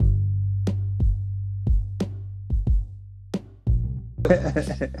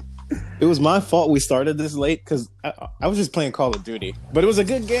It was my fault we started this late because I was just playing Call of Duty, but it was a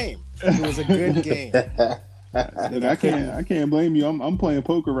good game. It was a good game. And I can't blame you. I'm playing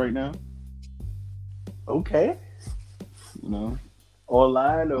poker right now. Okay. You know,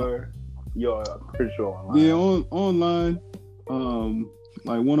 online or you're pretty sure online? Yeah, online.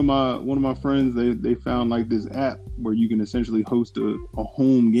 Like one of my friends, they found like this app where you can essentially host a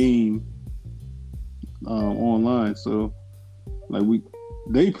home game online. So like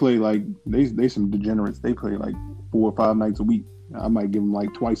they play like they some degenerates. They play like 4 or 5 nights a week. I might give them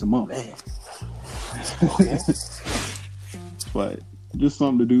like twice a month. Man. Okay. But just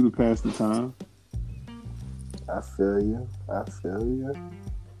something to do to pass the time. I feel you.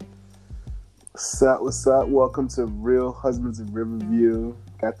 What's up? Welcome to Real Husbands of Riverview.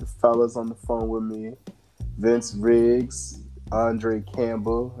 Got the fellas on the phone with me. Vince Riggs, Andre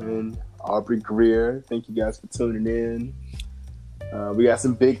Campbell, and Aubrey Greer. Thank you guys for tuning in. We got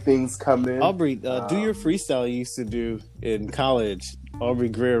some big things coming. Aubrey, do your freestyle you used to do in college. Aubrey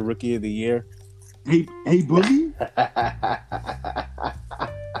Greer, Rookie of the Year. Hey, Boogie.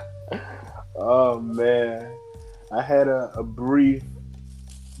 Oh man, I had a brief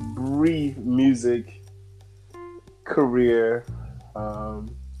music career. My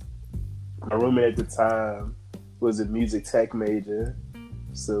roommate at the time was a music tech major,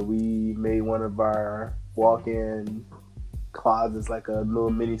 so we made one of our walk-in closets like a little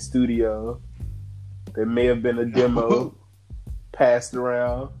mini studio. There may have been a demo passed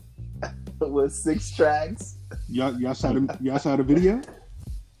around with 6 tracks. Y'all shot a video?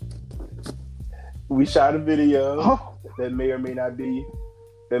 We shot a video that may or may not be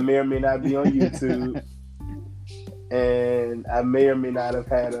on YouTube. And I may or may not have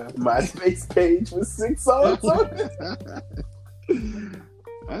had a MySpace page with 6 songs on it.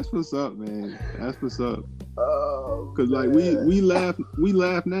 That's what's up, man. That's what's up. Oh, cause like we laugh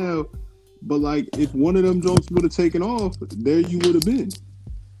now, but like if one of them jokes would have taken off, there you would have been,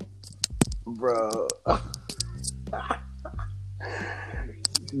 bro.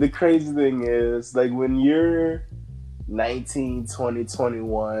 The crazy thing is, like, when you're 19, 20,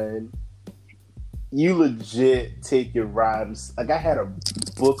 21, you legit take your rhymes. Like, I had a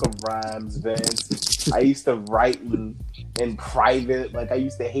book of rhymes, Vince. I used to write in private. Like, I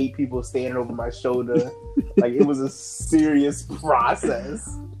used to hate people standing over my shoulder. Like, it was a serious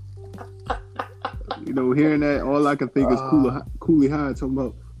process. You know, hearing that, all I can think is Cooley High talking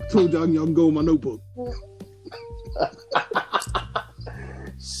about, I told y'all can go in my notebook.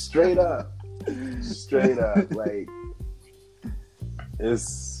 Straight up. Like,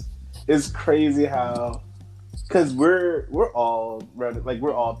 it's crazy how, because we're all running, like,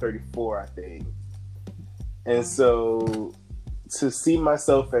 we're all 34, I think, and so to see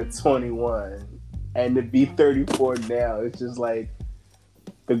myself at 21 and to be 34 now, it's just like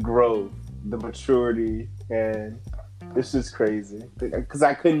the growth, the maturity, and it's just crazy because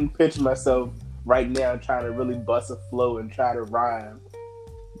I couldn't picture myself right now trying to really bust a flow and try to rhyme.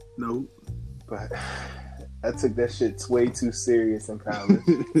 No, but I took that shit way too serious in college.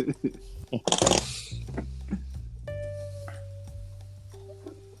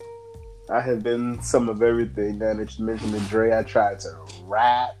 I have been some of everything. Now that you mentioned the Dre, I tried to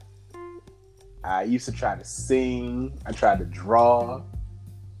rap. I used to try to sing. I tried to draw.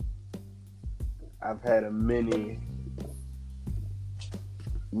 I've had a many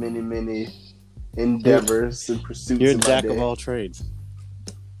endeavors and pursuits. You're a jack of all trades.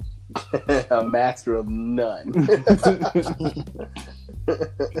 A master of none.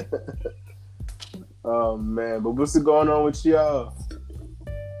 Oh man, but what's going on with y'all?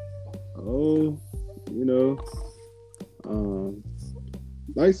 Oh, you know,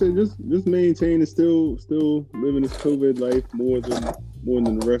 like I said, just maintaining, still living this COVID life more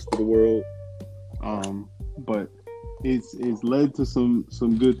than the rest of the world. But it's led to some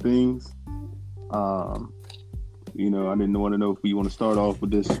good things. You know, I didn't want to know if we want to start off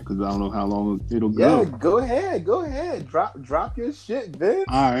with this because I don't know how long it'll go. Yeah, go ahead. Drop your shit, Vince.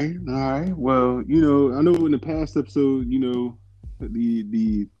 All right. Well, you know, I know in the past episode, you know,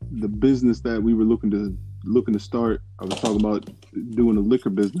 the business that we were looking to start, I was talking about doing a liquor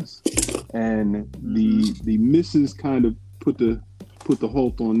business, and the missus kind of put the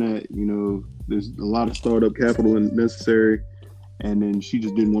halt on that. You know, there's a lot of startup capital necessary, and then she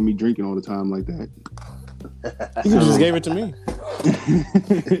just didn't want me drinking all the time like that. You just gave it to me.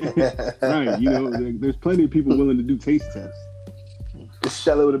 Right, you know, there's plenty of people willing to do taste tests.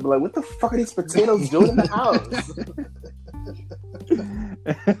 Shelly would have been like, "What the fuck are these potatoes doing in the house?"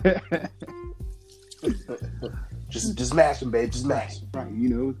 Just mash them, babe. Just mash. Right, you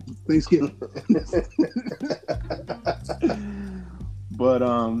know, Thanksgiving. But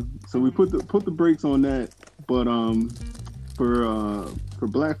so we put the brakes on that. But for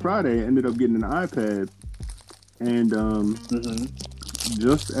Black Friday, I ended up getting an iPad, and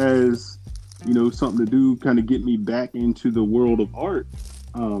just as something to do, kind of get me back into the world of art.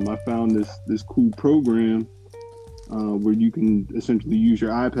 I found this cool program where you can essentially use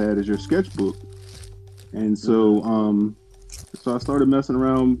your iPad as your sketchbook, and so I started messing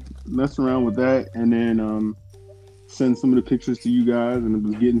around with that, and then send some of the pictures to you guys, and it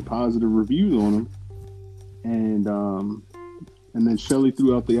was getting positive reviews on them, and then Shelly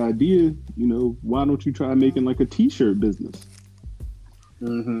threw out the idea, why don't you try making like a T-shirt business?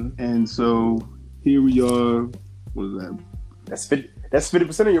 And so here we are. What is that? That's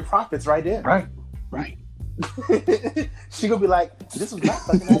 50% of your profits right there. Right. She gonna be like, "This was my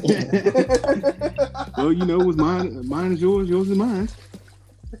fucking idea." Well, it was mine is yours is mine.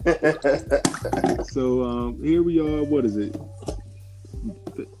 So here we are. What is it?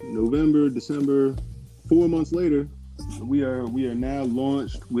 November, December. 4 months later, we are now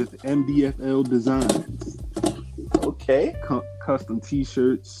launched with MDFL Designs. Okay. Custom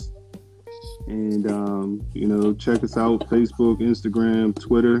T-shirts, and check us out: Facebook, Instagram,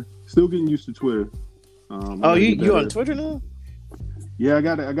 Twitter. Still getting used to Twitter. You on Twitter now? Yeah, I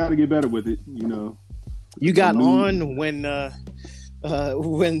gotta get better with it. You got on when the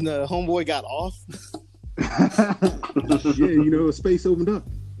homeboy got off. Yeah, a space opened up.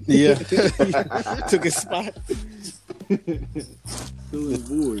 Yeah, took his spot. Still in the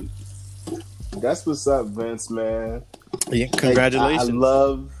void. That's what's up, Vince, man. Yeah, congratulations. I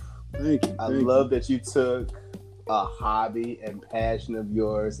love Thank love that you took a hobby and passion of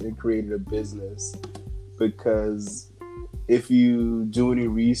yours and created a business, because if you do any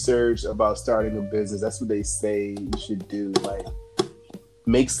research about starting a business, that's what they say you should do. Like,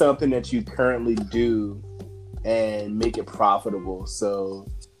 make something that you currently do and make it profitable. So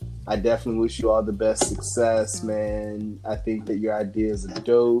I definitely wish you all the best success, man. I think that your ideas are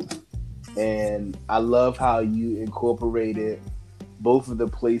dope, and I love how you incorporated both of the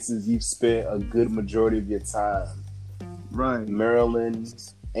places you've spent a good majority of your time. Right.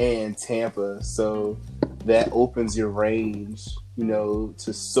 Maryland and Tampa. So that opens your range, to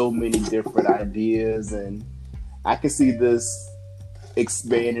so many different ideas. And I can see this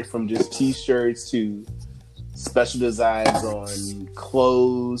expanded from just t-shirts to special designs on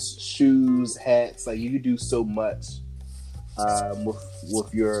clothes, shoes, hats. Like, you could do so much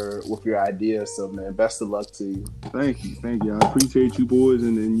with your idea. So, man, best of luck to you. Thank you. I appreciate you boys,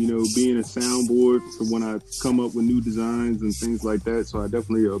 and being a soundboard for when I come up with new designs and things like that. So I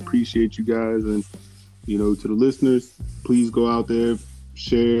definitely appreciate you guys, and to the listeners, please go out there,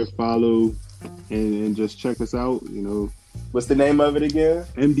 share, follow, and just check us out. What's the name of it again?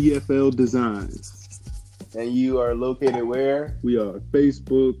 MDFL Designs. And you are located where? We are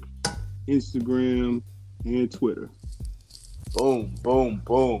Facebook, Instagram, and Twitter. Boom, boom,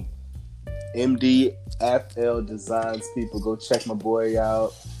 boom. MDFL Designs, people. Go check my boy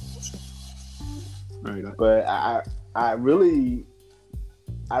out. All right. But I really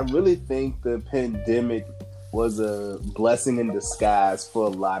think the pandemic was a blessing in disguise for a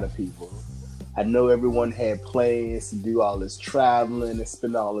lot of people. I know everyone had plans to do all this traveling and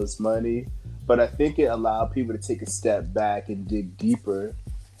spend all this money, but I think it allowed people to take a step back and dig deeper.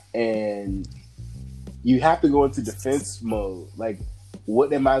 And you have to go into defense mode. Like,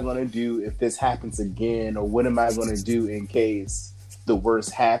 what am I going to do if this happens again? Or what am I going to do in case the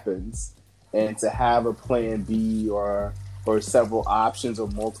worst happens? And to have a plan B or several options or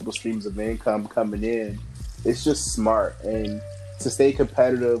multiple streams of income coming in, it's just smart. And to stay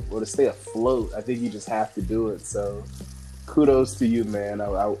competitive or to stay afloat, I think you just have to do it. So kudos to you, man.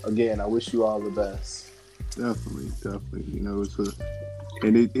 I wish you all the best. Definitely.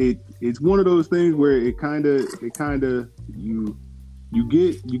 It's one of those things where it kind of you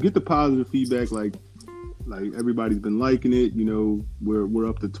get the positive feedback, like everybody's been liking it. We're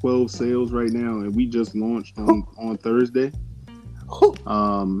up to 12 sales right now, and we just launched on Thursday.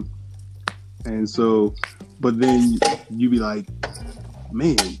 And so, but then you be like,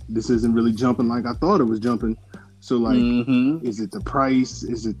 man, this isn't really jumping like I thought it was jumping. So like, Is it the price?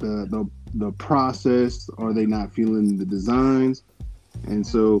 Is it the process? Are they not feeling the designs? And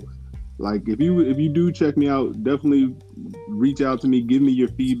so, like, if you do check me out, definitely reach out to me, give me your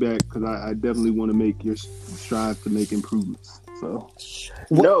feedback, because I definitely want to strive to make improvements. So,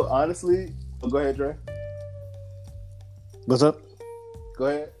 no, honestly, go ahead, Dre. What's up? Go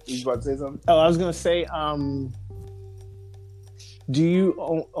ahead. You about to say something? Oh, I was gonna say, do you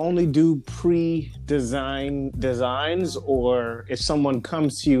only do designs, or if someone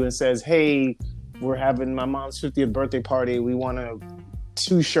comes to you and says, "Hey, we're having my mom's 50th birthday party. We want to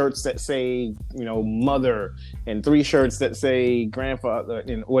 2 shirts that say, mother, and 3 shirts that say grandfather,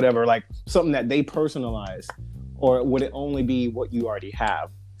 and whatever, like something that they personalize? Or would it only be what you already have?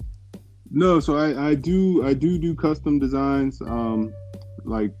 No, so I do custom designs.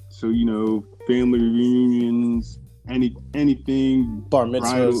 Family reunions, anything, Bar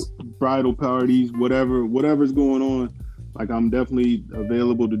mitzvahs, bridal parties, whatever's going on. Like, I'm definitely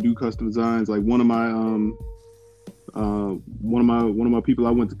available to do custom designs. Like, one of my people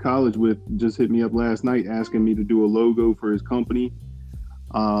I went to college with just hit me up last night asking me to do a logo for his company.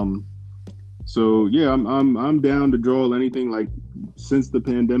 So yeah, I'm down to draw anything. Like, since the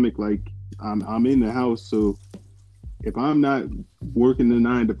pandemic, like, I'm in the house, so if I'm not working the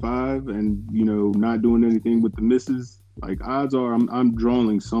 9 to 5 and not doing anything with the missus, like, odds are I'm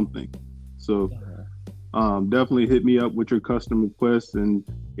drawing something. So definitely hit me up with your custom requests, and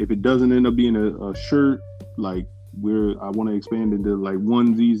if it doesn't end up being a shirt, like, I want to expand into like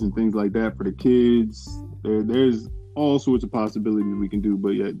onesies and things like that for the kids. There's all sorts of possibilities we can do, but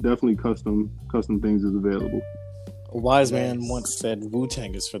yeah, definitely custom things is available. A wise man once said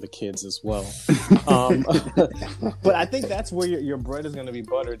Wu-Tang is for the kids as well. But I think that's where your bread is going to be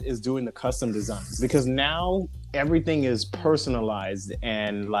buttered, is doing the custom designs, because now everything is personalized,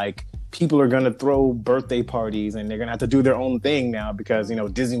 and like, people are going to throw birthday parties and they're going to have to do their own thing now because,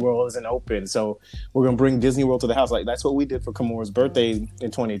 Disney World isn't open. So we're going to bring Disney World to the house. Like, that's what we did for Kimura's birthday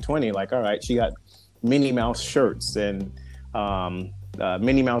in 2020. Like, all right, she got Minnie Mouse shirts, and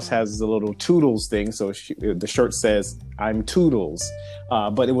Minnie Mouse has the little Toodles thing. So the shirt says, I'm Toodles.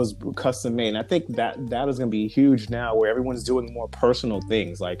 But it was custom made. And I think that is going to be huge now, where everyone's doing more personal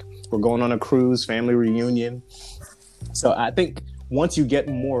things. Like, we're going on a cruise, family reunion. So I think once you get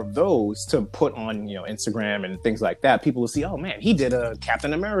more of those to put on, Instagram and things like that, people will see, oh man, he did a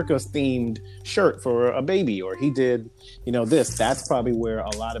Captain America themed shirt for a baby, or he did, this. That's probably where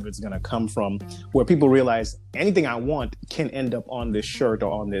a lot of it's going to come from, where people realize anything I want can end up on this shirt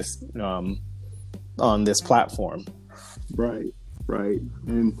or on this platform. Right.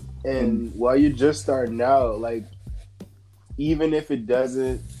 And while you're just starting out, like, even if it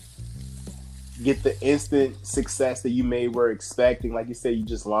doesn't get the instant success that you were expecting, like you said, you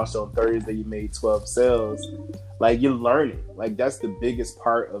just launched on Thursday, you made 12 sales, like, you're learning. Like, that's the biggest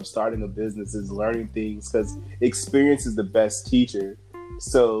part of starting a business, is learning things, because experience is the best teacher.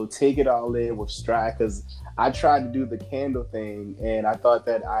 So take it all in with stride, because I tried to do the candle thing and I thought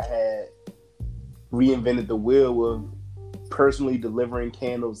that I had reinvented the wheel with personally delivering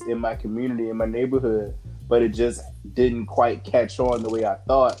candles in my community, in my neighborhood, but it just didn't quite catch on the way I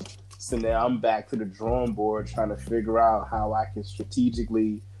thought. So now I'm back to the drawing board trying to figure out how I can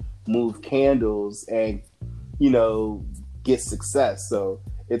strategically move candles and, get success. So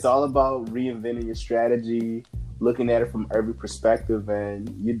it's all about reinventing your strategy, looking at it from every perspective, and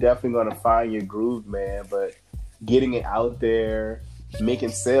you're definitely going to find your groove, man. But getting it out there, making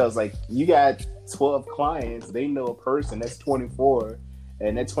sales, like, you got 12 clients, they know a person, that's 24,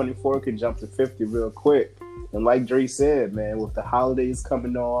 and that 24 can jump to 50 real quick. And like Dre said, man, with the holidays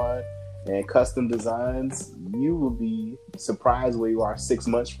coming on and custom designs, you will be surprised where you are 6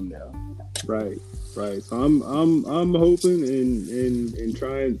 months from now. Right. So I'm hoping and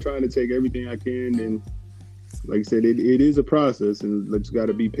trying to take everything I can, and like I said, it is a process, and you just got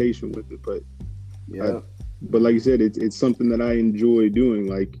to be patient with it. But yeah, but like you said, it's something that I enjoy doing.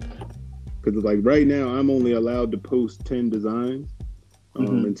 Like, because like right now I'm only allowed to post 10 designs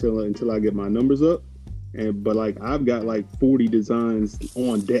until I get my numbers up. But like, I've got like 40 designs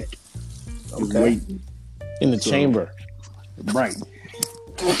on deck, just waiting in the chamber. Right.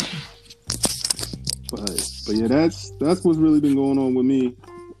 But yeah, that's what's really been going on with me.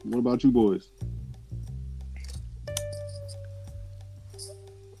 What about you boys?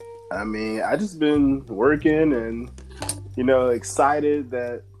 I mean, I just been working and, excited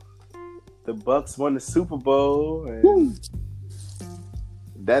that the Bucks won the Super Bowl, and Woo!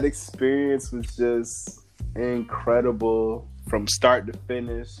 That experience was just incredible from start to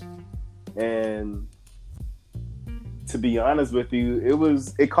finish. And to be honest with you,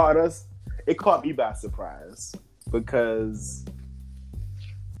 it caught me by surprise, because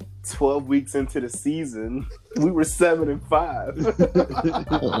 12 weeks into the season, we were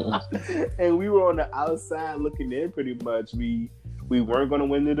 7-5, and we were on the outside looking in. Pretty much, we weren't going to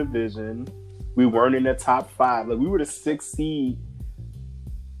win the division. We weren't in the top 5. Like, we were the 6th seed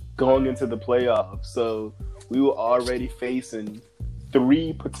going into the playoffs. So we were already facing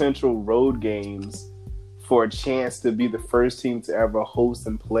 3 potential road games for a chance to be the first team to ever host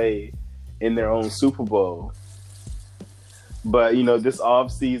and play in their own Super Bowl. But, this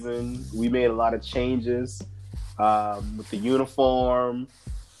off season, we made a lot of changes. with the uniform.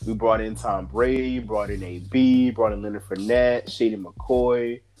 We brought in Tom Brady, brought in AB, brought in Leonard Fournette, Shady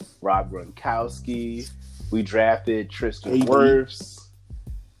McCoy, Rob Gronkowski. We drafted Tristan Wirfs.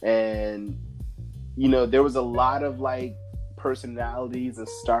 And, you know, there was a lot of, like, personalities and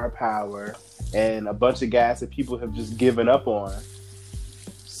star power and a bunch of guys that people have just given up on.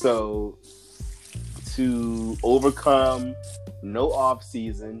 So, to overcome no off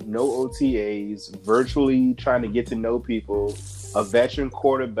season, no OTAs, virtually trying to get to know people, a veteran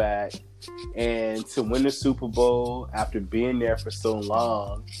quarterback, and to win the Super Bowl after being there for so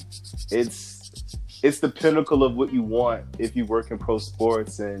long, it's the pinnacle of what you want if you work in pro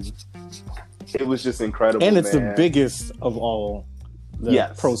sports, and it was just incredible. And it's the biggest of all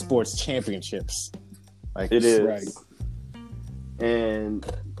the pro sports championships. Like, it is. Right. And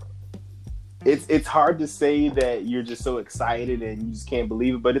it's hard to say that you're just so excited and you just can't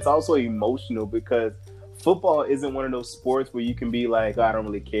believe it, but it's also emotional because football isn't one of those sports where you can be like, oh, I don't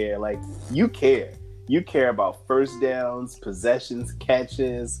really care. Like, you care. You care about first downs, possessions,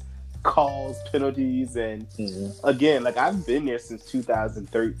 catches, calls, penalties, and again, like, I've been there since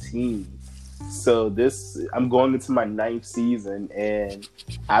 2013. So I'm going into my 9th season, and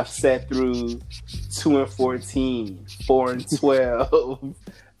I've sat through 2-14, 4-12,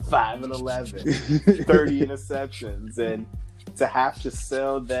 5-11, 30 interceptions, and to have to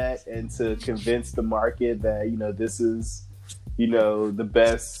sell that and to convince the market that, you know, this is, you know, the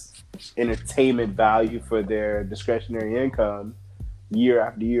best entertainment value for their discretionary income year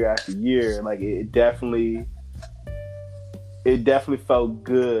after year after year, like, it definitely felt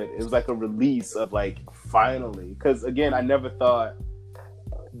good. It was like a release of, like, finally, because again, I never thought,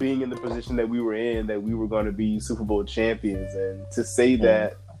 being in the position that we were in, that we were going to be Super Bowl champions, and to say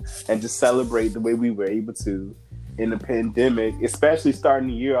that and to celebrate the way we were able to in the pandemic, especially starting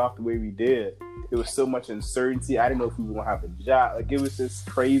the year off the way we did. There was so much uncertainty. I didn't know if we were going to have a job. Like, it was just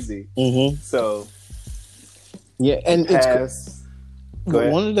crazy. So, yeah, and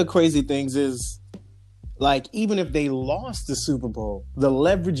one of the crazy things is, like, even if they lost the Super Bowl, the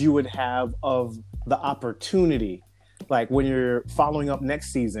leverage you would have of the opportunity, like when you're following up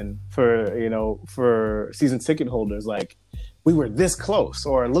next season for season ticket holders, like, we were this close,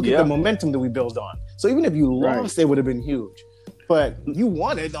 or look at the momentum that we built on. So even if you lost, it would have been huge. But you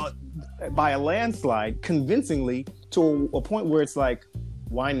won it by a landslide, convincingly, to a point where it's like,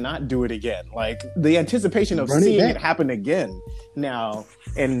 why not do it again? Like, the anticipation of seeing it happen again now,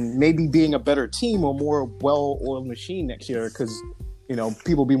 and maybe being a better team or more well-oiled machine next year, because, you know,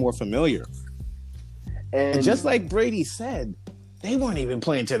 people be more familiar. And just like Brady said, they weren't even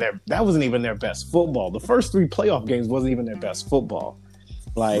playing that wasn't even their best football. The first 3 playoff games wasn't even their best football.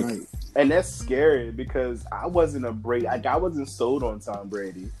 Like, and that's scary because I wasn't I wasn't sold on Tom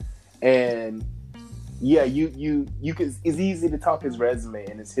Brady. And yeah, you could, it's easy to talk his resume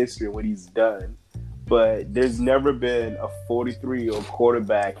and his history and what he's done, but there's never been a 43-year-old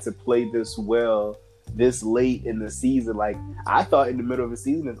quarterback to play this well this late in the season. Like, I thought in the middle of the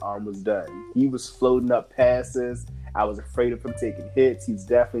season his arm was done. He was floating up passes. I was afraid of him taking hits. He's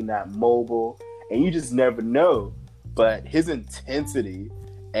definitely not mobile, and you just never know. But his intensity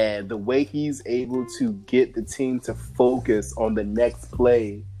and the way he's able to get the team to focus on the next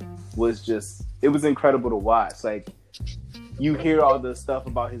play was just, it was incredible to watch. Like, you hear all the stuff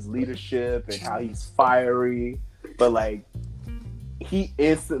about his leadership and how he's fiery, but, like, he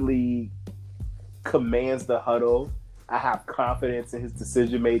instantly commands the huddle. I have confidence in his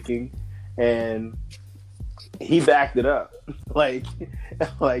decision making, and he backed it up. like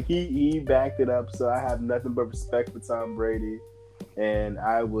he backed it up. So I have nothing but respect for Tom Brady, and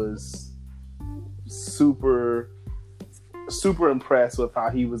I was super impressed with how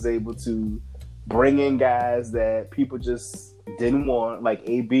he was able to bring in guys that people just didn't want, like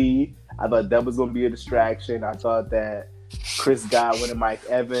AB. I thought that was going to be a distraction. I thought that Chris Godwin and Mike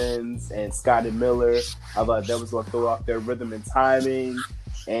Evans and Scotty Miller, I thought that was going to throw off their rhythm and timing,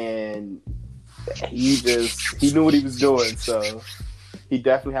 and he knew what he was doing. So he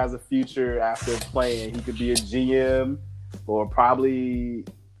definitely has a future after playing. He could be a GM or probably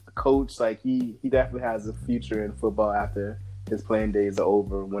a coach. Like, he definitely has a future in football after his playing days are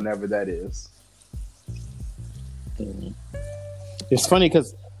over, whenever that is. It's funny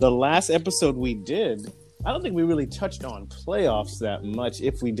because the last episode we did, I don't think we really touched on playoffs that much,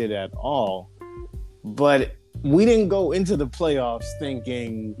 if we did at all. But we didn't go into the playoffs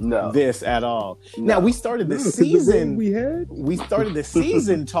thinking this at all. No. Now, we started the season. We started the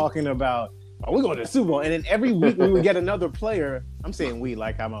season talking about, oh, we're going to the Super Bowl. And then every week we would get another player. I'm saying we,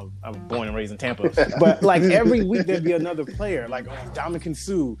 like I'm born and raised in Tampa. But like every week there'd be another player, like Dominican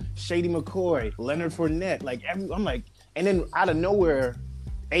Sue, Shady McCoy, Leonard Fournette. Like I'm like, and then out of nowhere,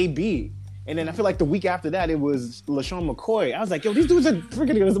 AB. And then I feel like the week after that, it was LaShawn McCoy. I was like, yo, these dudes are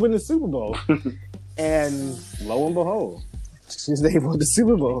freaking going to win the Super Bowl. And lo and behold, they won the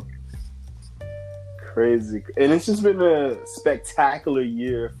Super Bowl. Crazy. And it's just been a spectacular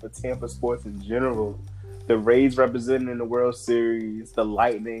year for Tampa sports in general. The Rays represented in the World Series, the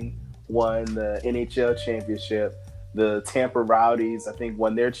Lightning won the NHL championship, the Tampa Rowdies, I think,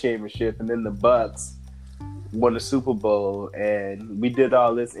 won their championship, and then the Bucks won the Super Bowl. And we did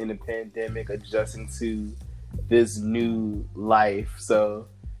all this in the pandemic, adjusting to this new life. So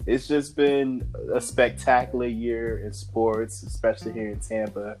it's just been a spectacular year in sports, especially here in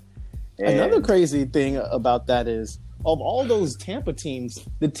Tampa. And another crazy thing about that is, of all those Tampa teams,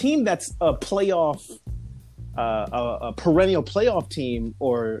 the team that's a playoff, a perennial playoff team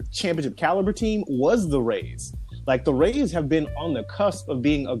or championship caliber team was the Rays. Like the Rays have been on the cusp of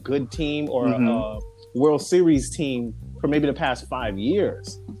being a good team or a World Series team for maybe the past 5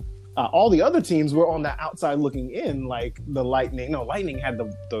 years. All the other teams were on the outside looking in, like the Lightning. No, Lightning had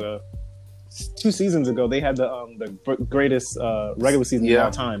the 2 seasons ago. They had the greatest regular season of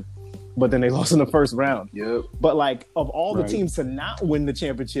all time. But then they lost in the first round. Yep. But like of all the teams to not win the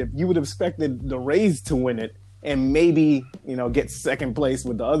championship, you would have expected the Rays to win it and maybe, get second place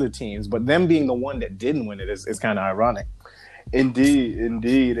with the other teams. But them being the one that didn't win it is kind of ironic.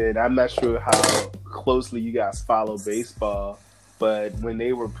 Indeed. And I'm not sure how closely you guys follow baseball, but when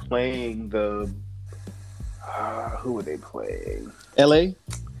they were playing who were they playing? LA?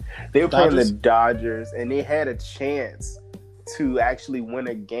 They were playing the Dodgers, and they had a chance to actually win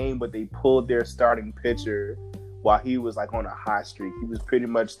a game, but they pulled their starting pitcher while he was like on a hot streak. He was pretty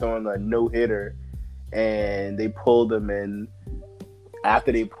much throwing a no-hitter, and they pulled him, and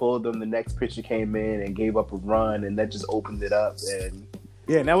after they pulled him, the next pitcher came in and gave up a run, and that just opened it up. And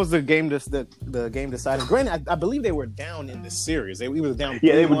yeah, that was the game the game decided. Granted, I believe they were down in the series. They were down.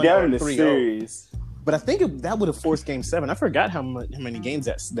 Yeah, they were down in the series. But I think that would have forced Game 7. I forgot how many games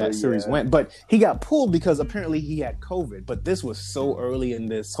that series went. But he got pulled because apparently he had COVID. But this was so early in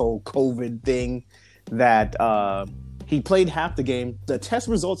this whole COVID thing that he played half the game. The test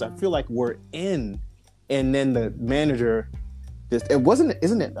results, I feel like, were in. And then the manager, isn't it?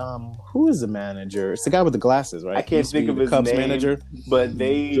 Who is the manager? It's the guy with the glasses, right? I can't think of his Cubs name. Manager. But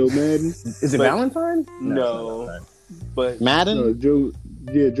Joe Madden? Is it Valentine? No. But Madden? No, Joe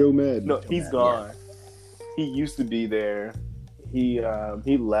Madden. No, he's gone. Yeah. He used to be there. He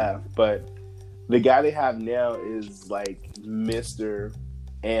left, but the guy they have now is like Mr.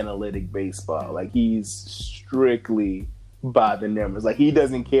 Analytic Baseball. Like he's strictly by the numbers. Like he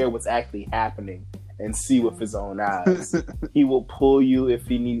doesn't care what's actually happening and see with his own eyes. He will pull you if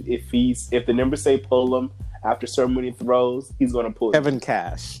the numbers say pull him after so many throws, he's going to pull Kevin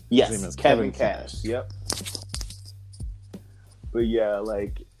Cash. Yes, Kevin Cash. Yep. But yeah,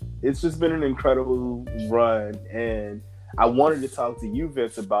 like it's just been an incredible run, and I wanted to talk to you,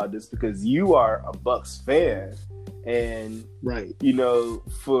 Vince, about this because you are a Bucks fan, and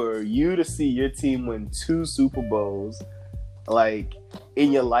for you to see your team win 2 Super Bowls, like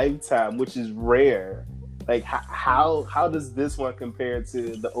in your lifetime, which is rare. Like how does this one compare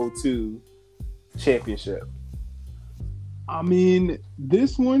to the 2002 championship? I mean,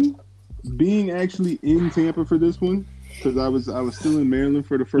 this one being actually in Tampa for this one. Because I was still in Maryland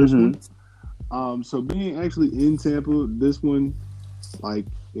for the first one. So being actually in Tampa, this one, like,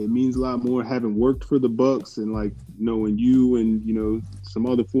 it means a lot more having worked for the Bucks and like knowing you and some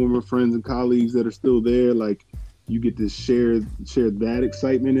other former friends and colleagues that are still there. Like you get to share that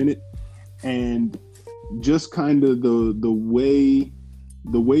excitement in it, and just kind of the way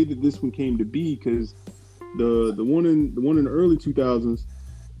that this one came to be. Because the one in the early 2000s,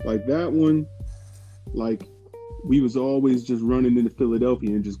 like that one, like. We was always just running into Philadelphia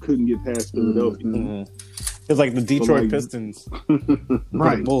and just couldn't get past Philadelphia. Mm-hmm. It's like the Detroit Pistons,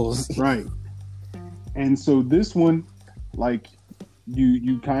 right? Bulls, right? And so this one, like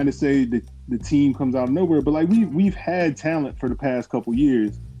you kind of say that the team comes out of nowhere, but like we've had talent for the past couple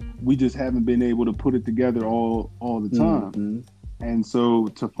years, we just haven't been able to put it together all the time. Mm-hmm. And so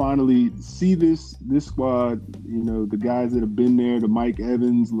to finally see this squad, the guys that have been there, the Mike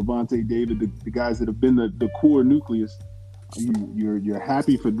Evans, Levante David, the guys that have been the core nucleus, you're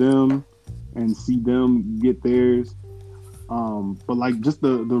happy for them and see them get theirs. But like just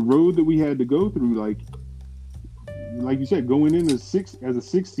the road that we had to go through, like you said, going in as a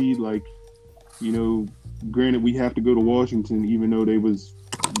 6th seed, like, granted we have to go to Washington, even though they was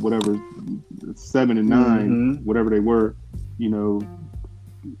whatever 7-9, whatever they were,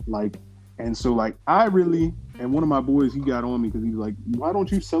 like, and so like I really, and one of my boys, he got on me because he was like, why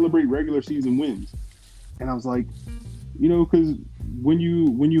don't you celebrate regular season wins? And I was like, because when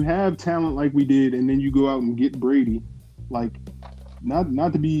you have talent like we did, and then you go out and get Brady, like,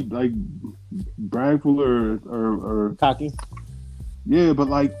 not to be like bragful or cocky, yeah, but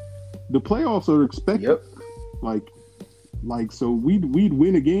like the playoffs are expected. Yep. Like so we'd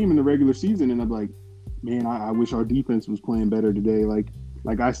win a game in the regular season, and I'm like, man, I wish our defense was playing better today. Like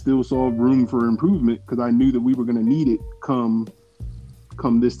I still saw room for improvement because I knew that we were going to need it come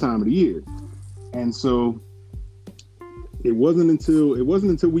this time of the year. And so it wasn't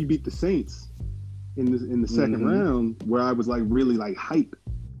until we beat the Saints in the second round where I was like really like hype,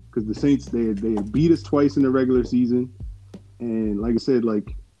 because the Saints they had beat us twice in the regular season, and like I said,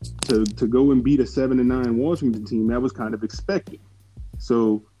 like to go and beat a 7-9 Washington team, that was kind of expected.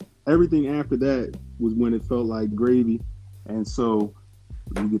 So everything after that was when it felt like gravy. And so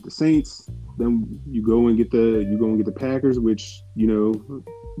you get the Saints, then you go and get the Packers, which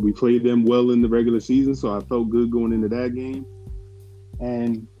we played them well in the regular season, so I felt good going into that game.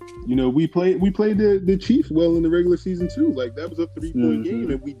 And we played the Chiefs well in the regular season too. Like that was a 3-point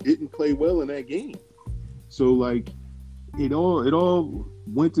game, and we didn't play well in that game. So like it all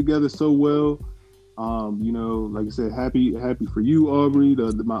went together so well. Like I said, happy for you, Aubrey,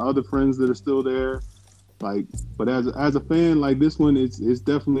 my other friends that are still there. Like, but as a fan, like this one, it's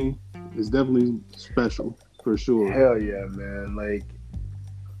definitely special for sure. Hell yeah, man! Like,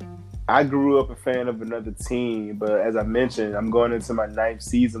 I grew up a fan of another team, but as I mentioned, I'm going into my 9th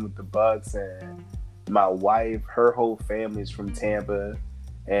season with the Bucks, and my wife, her whole family's from Tampa,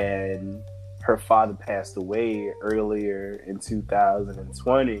 and her father passed away earlier in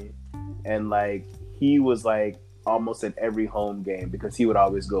 2020, and like he was like almost at every home game because he would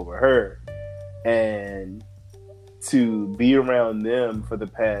always go with her. And to be around them for the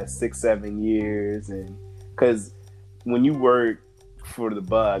past 6-7 years, and because when you work for the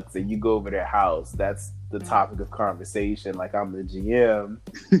Bucks and you go over their house, that's the topic of conversation. Like I'm the GM,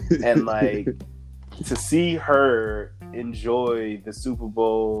 and like to see her enjoy the Super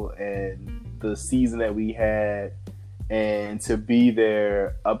Bowl and the season that we had, and to be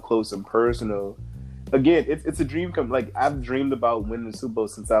there up close and personal. Again, it's a dream come. Like I've dreamed about winning the Super Bowl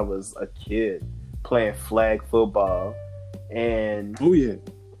since I was a kid, playing flag football, and oh yeah,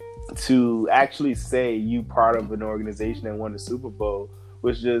 to actually say you part of an organization that won the Super Bowl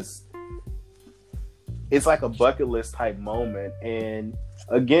was just, it's like a bucket list type moment. And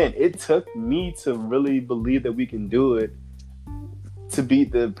again, it took me to really believe that we can do it to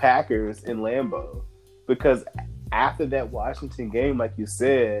beat the Packers in Lambeau, because after that Washington game, like you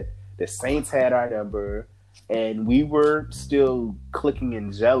said, the Saints had our number and we were still clicking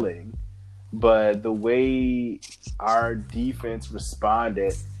and gelling, but the way our defense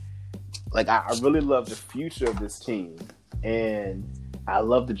responded, like I really love the future of this team, and I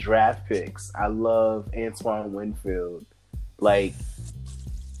love the draft picks. I love Antoine Winfield. Like,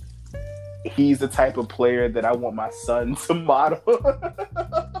 he's the type of player that I want my son to model.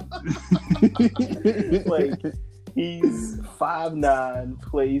 Like, he's 5'9",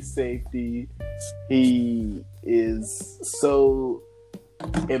 plays safety. He is so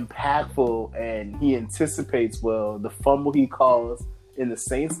impactful, and he anticipates well. The fumble he calls in the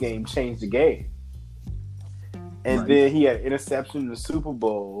Saints game changed the game. And then he had an interception in the Super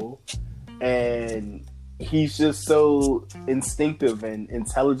Bowl, and he's just so instinctive and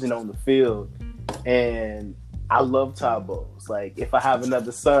intelligent on the field. And I love Todd Bowles. Like, if I have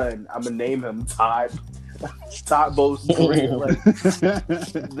another son, I'm gonna name him Todd Bowles Jr. Like,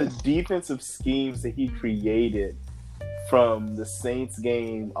 the defensive schemes that he created from the Saints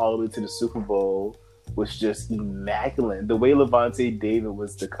game all the way to the Super Bowl was just immaculate. The way Levante David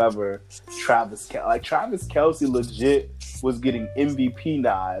was to cover Travis Kelce. Like, Travis Kelce legit was getting MVP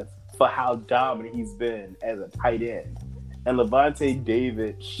nods for how dominant he's been as a tight end. And Levante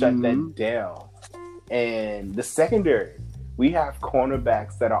David shut that down. And the secondary, we have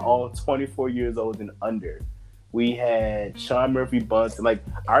cornerbacks that are all 24 years old and under. We had Sean Murphy-Bunting. Like,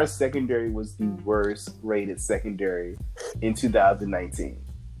 our secondary was the worst rated secondary in 2019.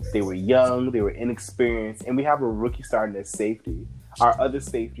 They were young, they were inexperienced, and we have a rookie starting at safety. Our other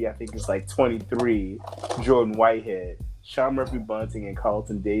safety, I think, is like 23, Jordan Whitehead. Sean Murphy-Bunting and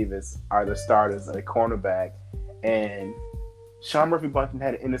Carlton Davis are the starters at cornerback. And Sean Murphy-Bunting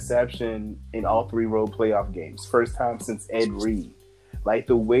had an interception in all 3 road playoff games. First time since Ed Reed. Like,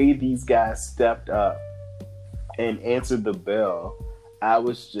 the way these guys stepped up and answered the bell, I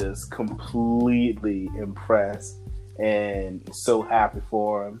was just completely impressed. and so happy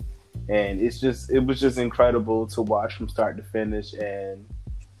for him. And it was just incredible to watch from start to finish, and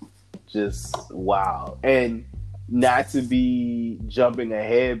just wow. And not to be jumping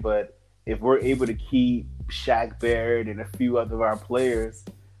ahead, but if we're able to keep Shaq Barrett and a few other of our players,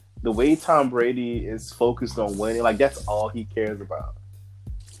 the way Tom Brady is focused on winning, like that's all he cares about.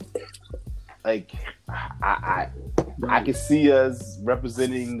 Like I can see us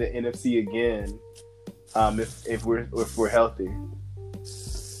representing the NFC again, if we're healthy.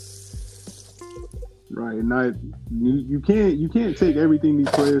 Right, and you can't take everything these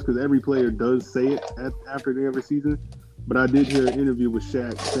players, because every player does say it after every season. But I did hear an interview with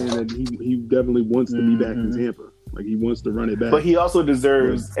Shaq saying that he definitely wants to be back in Tampa. Like, he wants to run it back. But he also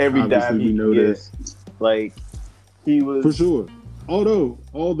deserves every dime he can get. Like, he was... For sure. Although,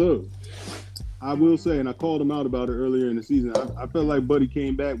 I will say, and I called him out about it earlier in the season, I felt like Buddy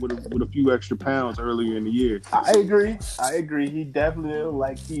came back with a few extra pounds earlier in the year. I agree. He definitely looked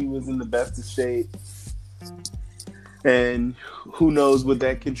like he was in the best of shape. And who knows what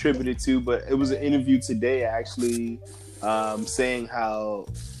that contributed to, but it was an interview today, actually, saying how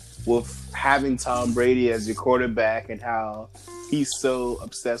with having Tom Brady as your quarterback and how he's so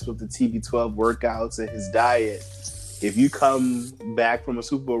obsessed with the TB12 workouts and his diet, if you come back from a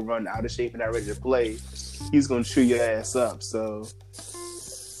Super Bowl run out of shape and not ready to play, he's going to chew your ass up. So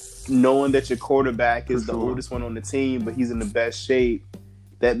knowing that your quarterback is the oldest one on the team, but he's in the best shape,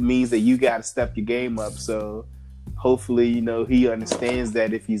 that means that you got to step your game up. So hopefully, he understands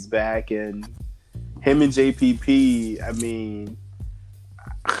that if he's back. And him and JPP, I mean,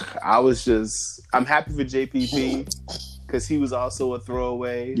 I'm happy for JPP because he was also a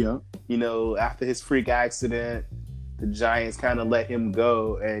throwaway. Yeah. After his freak accident, the Giants kind of let him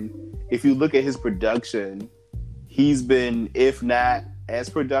go. And if you look at his production, he's been, if not as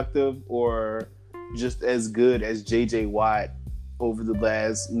productive or just as good as JJ Watt over the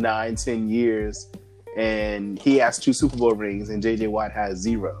last 9-10 years. And he has 2 Super Bowl rings and JJ Watt has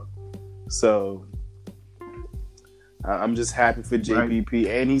 0. So I'm just happy for JPP. Right.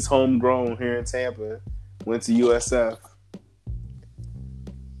 And he's homegrown here in Tampa. Went to USF.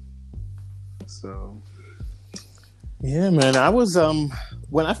 So yeah, man. I was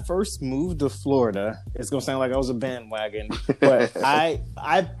when I first moved to Florida, it's gonna sound like I was a bandwagon, but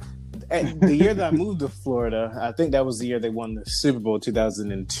the year that I moved to Florida, I think that was the year they won the Super Bowl,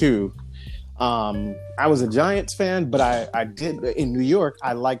 2002. I was a Giants fan, but I did in New York.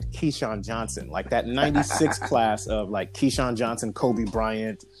 I liked Keyshawn Johnson, like that '96 class of like Keyshawn Johnson, Kobe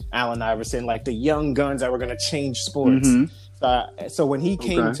Bryant, Allen Iverson, like the young guns that were going to change sports. So when he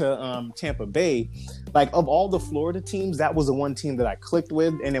came to Tampa Bay, like of all the Florida teams, that was the one team that I clicked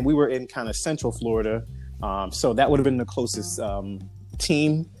with, and then we were in kind of Central Florida, so that would have been the closest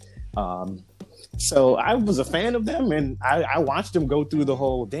team. So I was a fan of them, and I watched them go through the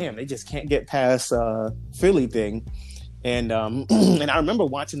whole they just can't get past Philly thing, and and I remember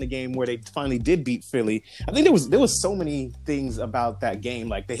watching the game where they finally did beat Philly. I think there was so many things about that game,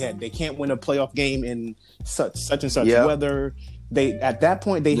 like they can't win a playoff game in such and such weather. At that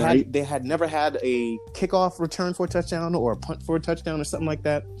point they had never had a kickoff return for a touchdown or a punt for a touchdown or something like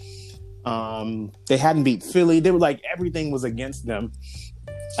that. They hadn't beat Philly. They were like everything was against them.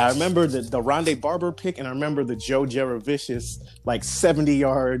 I remember the Rondé Barber pick, and I remember the Joe Jaravicious like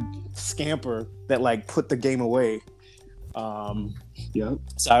 70-yard scamper that like put the game away.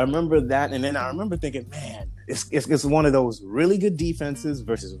 So I remember that, and then I remember thinking, man, it's one of those really good defenses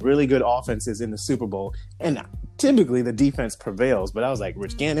versus really good offenses in the Super Bowl, and typically the defense prevails. But I was like,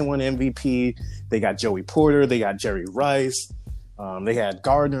 Rich Gannon won MVP. They got Joey Porter. They got Jerry Rice. They had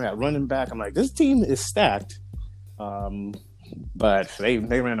Gardner at running back. I'm like, this team is stacked. But they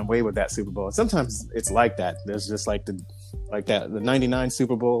ran away with that Super Bowl. Sometimes it's like that. There's just the 99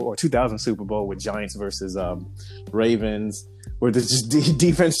 Super Bowl or 2000 Super Bowl with Giants versus Ravens, where the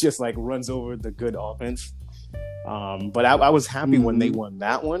defense just like runs over the good offense. But I was happy when they won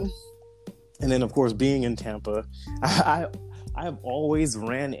that one. And then, of course, being in Tampa, I have always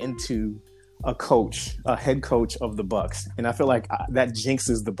ran into a head coach of the Bucs, and I feel like that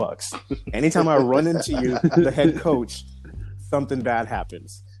jinxes the Bucs. Anytime I run into the head coach, something bad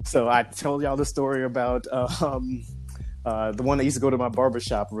happens. So I told y'all the story about the one that used to go to my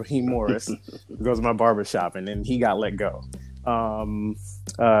barbershop, Raheem Morris, who goes to my barbershop, and then he got let go.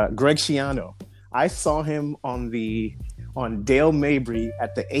 Greg Schiano. I saw him on Dale Mabry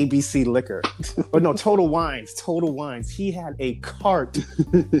at the ABC Liquor. But no, Total Wines. He had a cart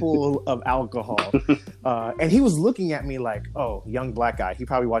full of alcohol. And he was looking at me like, oh, young black guy. He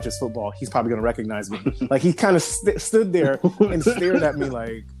probably watches football. He's probably going to recognize me. Like, he kind of stood there and stared at me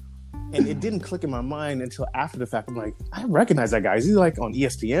like, And it didn't click in my mind until after the fact. I'm like, I recognize that guy. Is he like on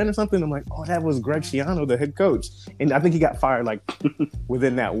ESPN or something? I'm like, oh, that was Greg Schiano, the head coach. And I think he got fired like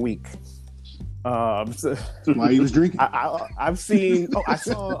within that week. So, While he was drinking. I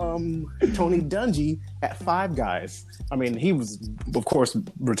saw Tony Dungy at Five Guys. I mean, he was, of course,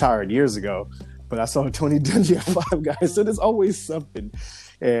 retired years ago, but I saw Tony Dungy at Five Guys. So there's always something.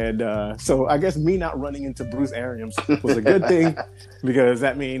 And so I guess me not running into Bruce Arians was a good thing because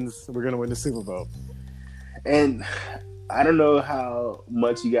that means we're going to win the Super Bowl. And I don't know how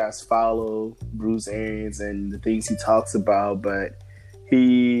much you guys follow Bruce Arians and the things he talks about, but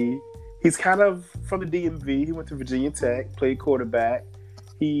he's kind of from the DMV. He went to Virginia Tech, played quarterback.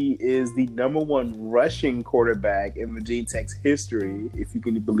 He is the number one rushing quarterback in Virginia Tech's history, if you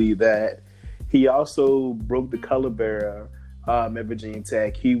can believe that. He also broke the color barrier at Virginia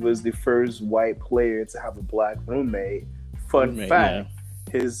Tech. He was the first white player to have a black roommate. Fun fact,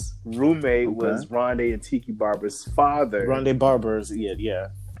 his roommate was Rondé and Tiki Barber's father. Rondé Barber's, yeah.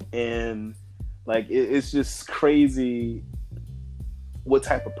 And like it's just crazy what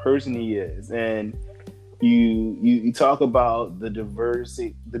type of person he is. And you talk about the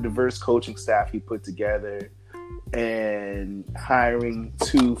diverse coaching staff he put together and hiring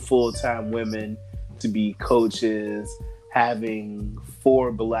 2 full-time women to be coaches, having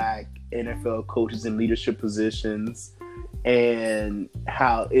 4 black NFL coaches in leadership positions, and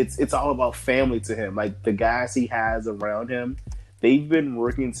how it's all about family to him. Like the guys he has around him, they've been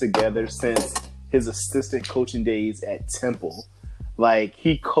working together since his assistant coaching days at Temple. Like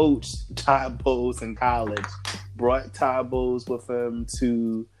he coached Todd Bowles in college, brought Todd Bowles with him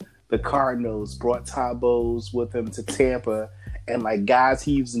to the Cardinals, brought Todd Bowles with him to Tampa, and like guys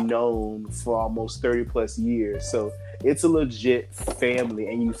he's known for almost 30 plus years. So it's a legit family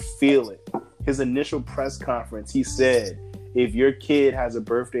and you feel it. His initial press conference, he said, if your kid has a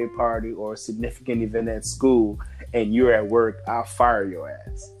birthday party or a significant event at school and you're at work, I'll fire your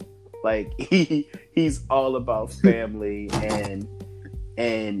ass. Like he's all about family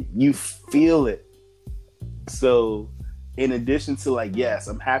and you feel it. So in addition to like, yes,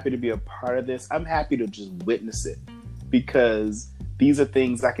 I'm happy to be a part of this, I'm happy to just witness it because these are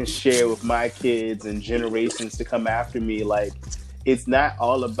things I can share with my kids and generations to come after me. Like it's not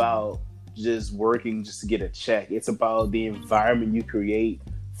all about just working just to get a check. It's about the environment you create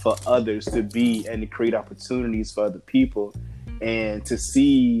for others to be and to create opportunities for other people. And to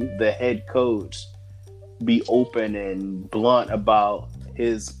see the head coach be open and blunt about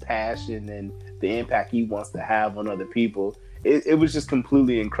his passion and the impact he wants to have on other people, it was just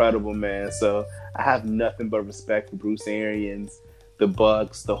completely incredible, man. So I have nothing but respect for Bruce Arians, the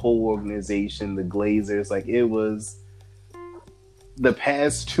Bucks, the whole organization, the Glazers. Like it was, the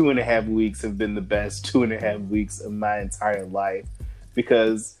past 2.5 weeks have been the best 2.5 weeks of my entire life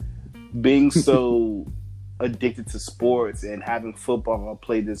because being so addicted to sports and having football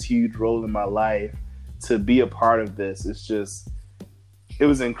play this huge role in my life, to be a part of this, it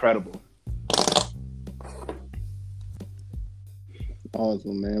was incredible.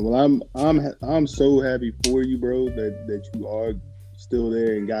 Awesome, man. Well, I'm so happy for you, bro, that you are still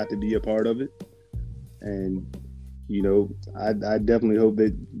there and got to be a part of it. And you know, I definitely hope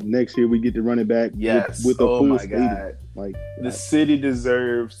that next year we get to run it back with a full stadium. God. Like the city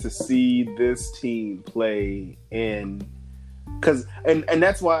deserves to see this team play and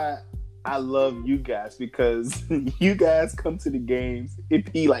that's why I love you guys, because you guys come to the games,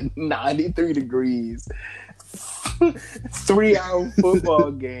 it be like 93 degrees, 3-hour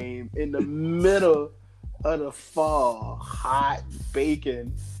football game in the middle of the fall, hot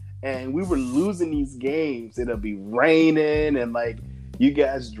bacon. And we were losing these games. It'll be raining, and like you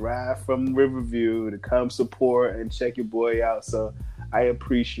guys drive from Riverview to come support and check your boy out. So I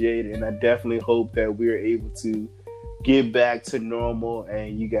appreciate it, and I definitely hope that we're able to get back to normal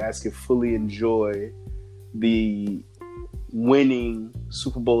and you guys can fully enjoy the winning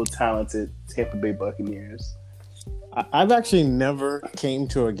Super Bowl talented Tampa Bay Buccaneers. I've actually never came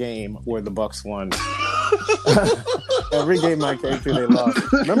to a game where the Bucs won. Every game I came to, they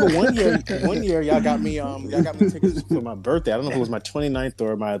lost. Remember one year y'all got me tickets for my birthday. I don't know if it was my 29th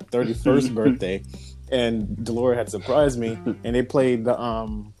or my 31st birthday, and Delora had surprised me, and they played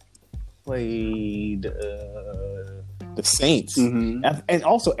the Saints. Mm-hmm. And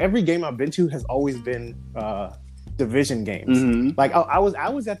also every game I've been to has always been division games. Mm-hmm. Like I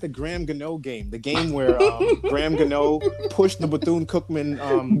was at the Graham Gano game, the game where Graham Gano pushed the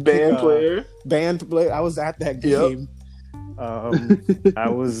Bethune-Cookman band player. I was at that game. Yep. I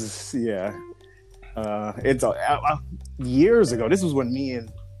was it's years ago. This was when me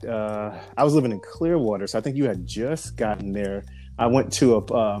and I was living in Clearwater, so I think you had just gotten there. I went to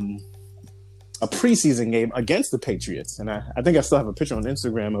a preseason game against the Patriots, and I think I still have a picture on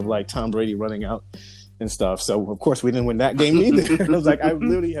Instagram of like Tom Brady running out and stuff. So of course we didn't win that game either. I was like, I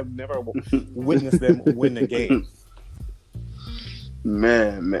literally have never witnessed them win a game.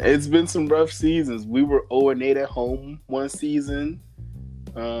 Man, it's been some rough seasons. We were 0-8 at home one season.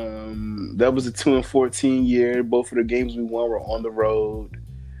 That was a 2-14 year. Both of the games we won were on the road.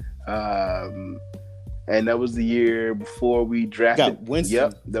 And that was the year before we drafted Winston.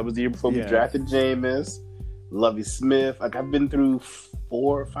 Yep, that was the year before we drafted Jameis, Lovie Smith. Like, I've been through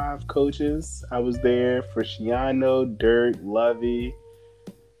 4 or 5 coaches. I was there for Schiano, Dirk, Lovie.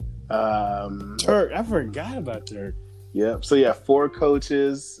 Dirk, I forgot about Dirk. Yep. So yeah, 4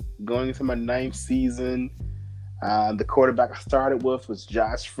 coaches going into my 9th season. The quarterback I started with was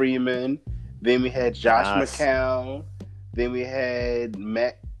Josh Freeman. Then we had Josh McCown. Then we had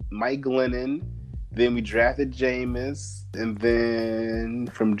Mike Glennon. Then we drafted Jameis, and then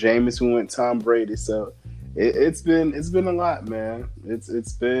from Jameis we went Tom Brady. So it's been a lot, man.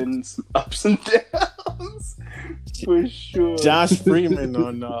 It's been some ups and downs for sure. Josh Freeman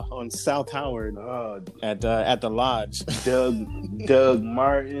on South Howard at the Lodge. Doug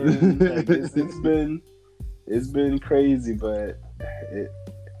Martin. Like, it's been crazy, but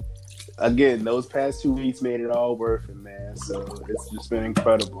again, those past 2 weeks made it all worth it, man. So it's just been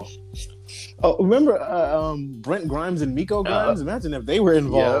incredible. Oh, remember Brent Grimes and Miko Grimes? Imagine if they were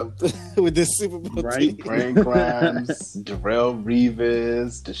involved with this Super Bowl team. Brent Grimes, Darrell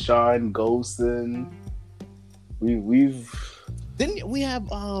Reeves, Deshaun Golson. Didn't we have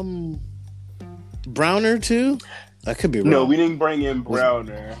Browner too? I could be wrong. No, we didn't bring in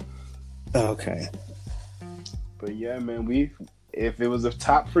Browner. Okay. But yeah, man, if it was a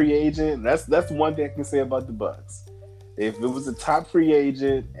top free agent, that's one thing I can say about the Bucks. If it was a top free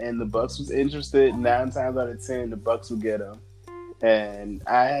agent and the Bucks was interested, 9 times out of 10, the Bucks would get him. And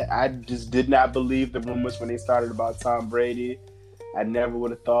I just did not believe the rumors when they started about Tom Brady. I never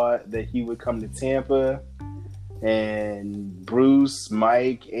would have thought that he would come to Tampa. And Bruce,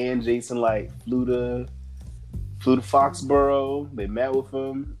 Mike, and Jason Light flew to Foxborough. They met with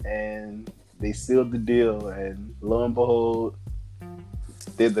him, and they sealed the deal. And lo and behold,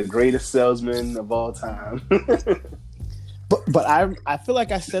 they're the greatest salesman of all time. But I feel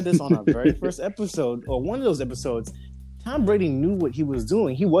like I said this on our very first episode, or one of those episodes. Tom Brady knew what he was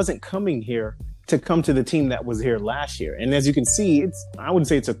doing. He wasn't coming here to come to the team that was here last year. And as you can see, I wouldn't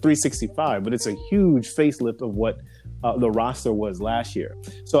say it's a 365, but it's a huge facelift of what the roster was last year.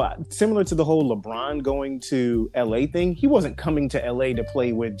 So similar to the whole LeBron going to LA thing, he wasn't coming to LA to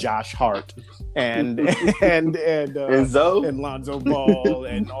play with Josh Hart and Lonzo Ball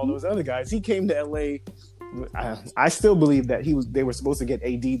and all those other guys. He came to LA. I still believe that they were supposed to get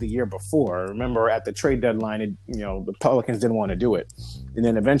AD the year before. Remember, at the trade deadline, the Pelicans didn't want to do it, and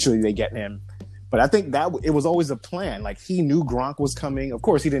then eventually they get him. But I think that it was always a plan. Like, he knew Gronk was coming. Of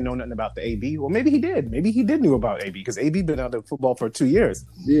course, he didn't know nothing about the AB. Well, maybe he did. Maybe he did know about AB because AB been out of football for 2 years.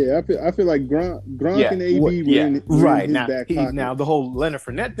 Yeah, I feel like Gronk and AB were in right his back pocket. Now the whole Leonard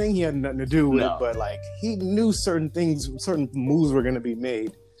Fournette thing, he had nothing to do with it. But like, he knew certain things, certain moves were going to be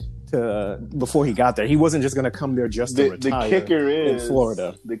made before he got there. He wasn't just going to come there just to retire. The kicker is in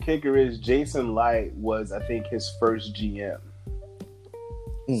Florida. The kicker is Jason Light was, I think, his first GM.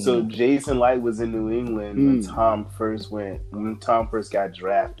 So Jason Light was in New England when Tom first got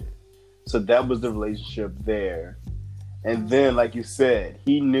drafted. So that was the relationship there. And then, like you said,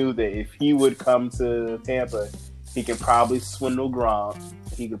 he knew that if he would come to Tampa, he could probably swindle Gronk.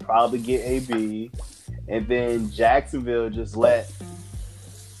 He could probably get AB. And then Jacksonville just let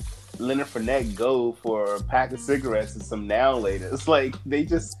Leonard Fournette go for a pack of cigarettes and some now later. It's like they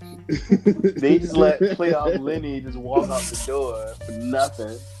just let playoff Lenny just walk out the door for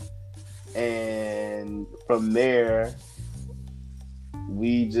nothing. And from there,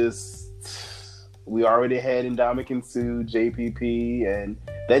 we already had Ndamukong Suh, JPP, and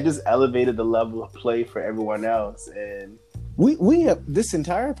that just elevated the level of play for everyone else. And we have this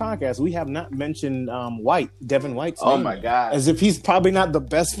entire podcast. We have not mentioned Devin White's name. Oh my God! As if he's probably not the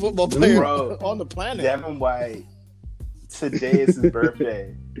best football player on the planet. Devin White. Today is his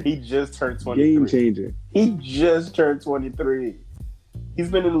birthday. He just turned 23. Game changer. He just turned 23. He's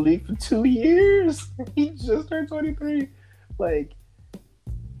been in the league for 2 years. He just turned 23. Like,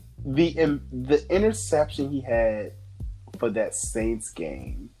 the interception he had for that Saints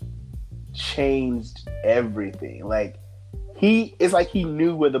game changed everything. Like, it's like he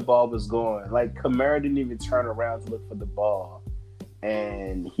knew where the ball was going. Like, Kamara didn't even turn around to look for the ball.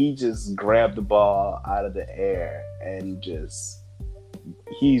 And he just grabbed the ball out of the air and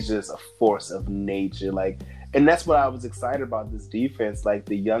he's just a force of nature. Like, And that's what I was excited about this defense. Like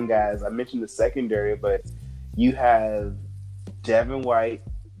the young guys, I mentioned the secondary, but you have Devin White.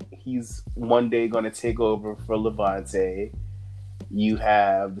 He's one day going to take over for Levante. You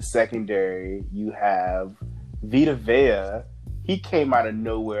have the secondary. You have Vita Vea. He came out of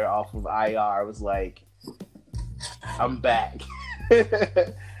nowhere off of IR. Was like, I'm back.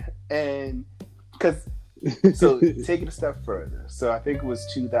 And because, so take it a step further. So I think it was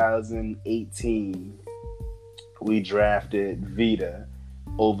 2018. We drafted Vita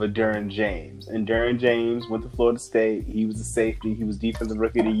over Derwin James. And Derwin James went to Florida State. He was a safety. He was Defensive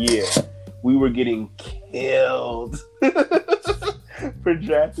Rookie of the Year. We were getting killed for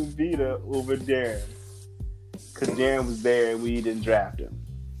drafting Vita over Derwin. Because Derwin was there and we didn't draft him.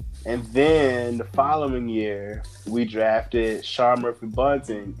 And then the following year, we drafted Sean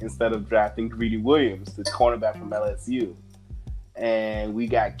Murphy-Bunting instead of drafting Greedy Williams, the cornerback from LSU. And we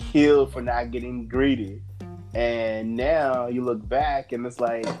got killed for not getting Greedy. And now you look back and it's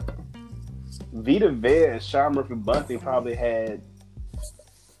like Vita Vea and Sean Murphy-Bunting probably had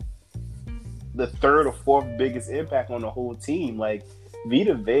the third or fourth biggest impact on the whole team. Like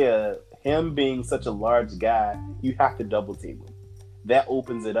Vita Vea, him being such a large guy, you have to double team him. That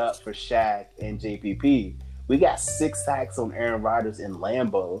opens it up for Shaq and JPP. We got 6 sacks on Aaron Rodgers in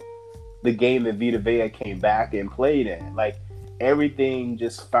Lambeau, the game that Vita Vea came back and played in. Like everything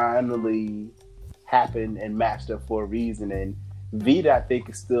just finally happened and matched up for a reason. And Vita, I think,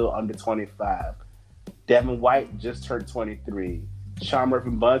 is still under 25. Devin White just turned 23. Sean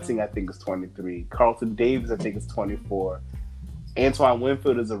Murphy-Bunting, I think, is 23. Carlton Davis, I think, is 24. Antoine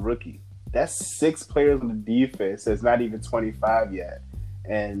Winfield is a rookie. That's 6 players on the defense that's not even 25 yet.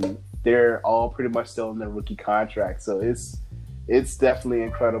 And they're all pretty much still in their rookie contract. So it's definitely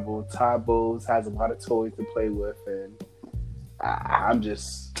incredible. Todd Bowles has a lot of toys to play with, and I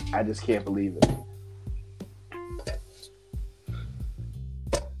just can't believe it.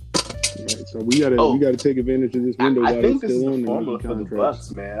 Right, so we gotta take advantage of this window. I think this is the formula for the Bucks,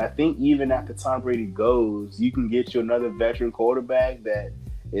 man. I think even after Tom Brady goes, you can get you another veteran quarterback that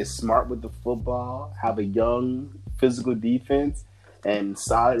is smart with the football, have a young physical defense, and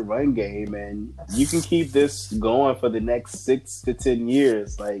solid run game, and you can keep this going for the next 6 to 10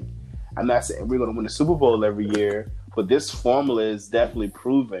 years. Like, I'm not saying we're going to win the Super Bowl every year, but this formula is definitely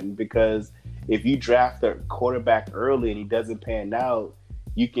proven, because if you draft a quarterback early and he doesn't pan out,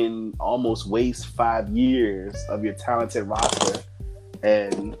 you can almost waste 5 years of your talented roster.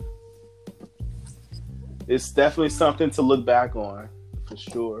 And it's definitely something to look back on, for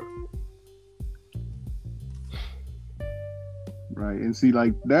sure. Right, and see,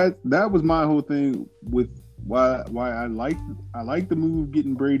 like that was my whole thing with why I like the move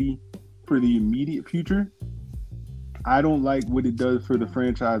getting Brady for the immediate future. I don't like what it does for the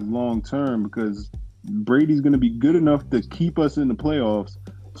franchise long term, because Brady's going to be good enough to keep us in the playoffs,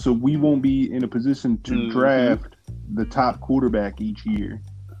 so we won't be in a position to draft the top quarterback each year.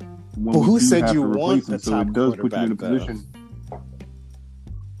 Well, who said you want the top quarterback? So it does put you in a position.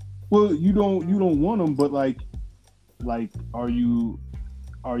 Well, you don't want them, but like, are you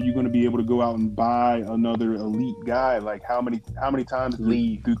going to be able to go out and buy another elite guy? Like, how many times do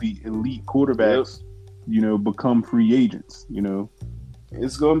the elite quarterbacks, become free agents?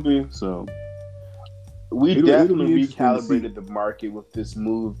 It's going to be so. We definitely recalibrated the market with this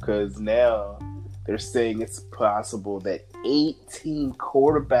move, because now they're saying it's possible that 18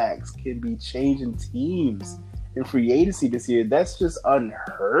 quarterbacks can be changing teams in free agency this year. That's just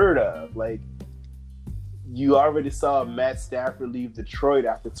unheard of. Like, you already saw Matt Stafford leave Detroit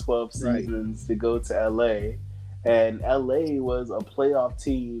after 12 seasons to go to LA, and LA was a playoff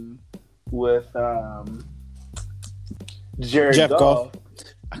team with Jared Goff.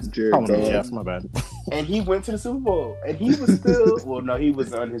 Yes, my bad. And he went to the Super Bowl, and he was still he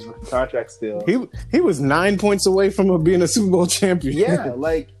was on his contract still. He was 9 points away from being a Super Bowl champion. Yeah,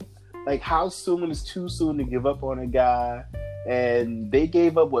 like how soon is too soon to give up on a guy? And they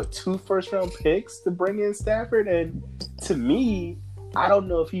gave up 2 first-round picks to bring in Stafford, and to me, I don't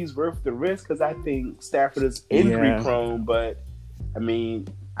know if he's worth the risk, because I think Stafford is injury prone. But I mean,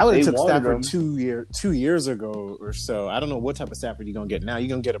 I would have took Stafford 2 years ago or so. I don't know what type of Stafford you're gonna get now. You're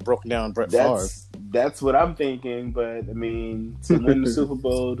gonna get a broken down Brett Favre. That's what I'm thinking. But I mean, to win the Super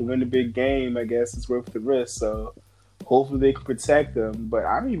Bowl, to win the big game, I guess it's worth the risk. So hopefully they can protect them. But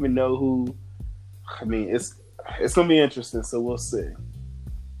I don't even know who. I mean, it's gonna be interesting. So we'll see.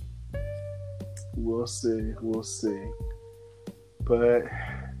 We'll see. But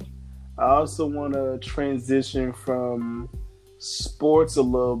I also want to transition from sports a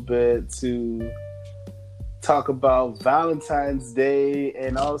little bit to talk about Valentine's Day,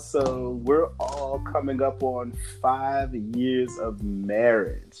 and also we're all all coming up on 5 years of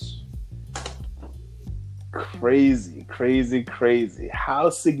marriage. Crazy, crazy, crazy. How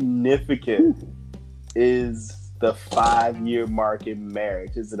significant is the 5-year mark in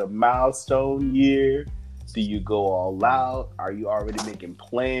marriage? Is it a milestone year? Do you go all out? Are you already making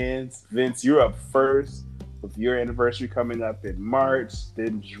plans? Vince, you're up first with your anniversary coming up in March.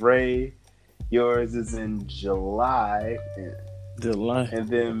 Then Dre, yours is in July. And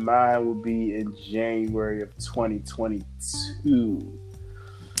then mine will be in January of 2022.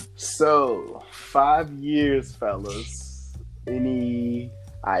 So, 5 years, fellas. Any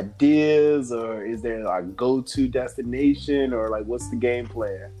ideas, or is there a go-to destination, or like what's the game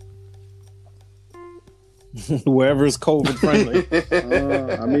plan? Wherever's COVID friendly.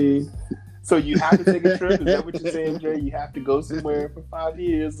 I mean, so you have to take a trip. Is that what you're saying, Dre? You have to go somewhere for 5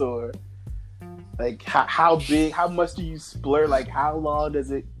 years, or like how big? How much do you splurge? Like how long does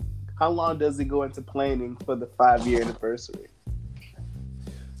it go into planning for the 5-year anniversary?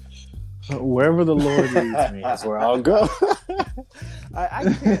 Wherever the Lord leads me is where I'll go.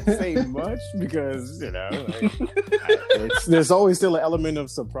 I can't say much because there's always still an element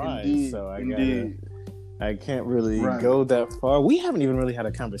of surprise. Indeed, so I can't really go that far. We haven't even really had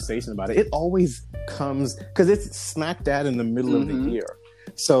a conversation about it. It always comes because it's smack dab in the middle of the year.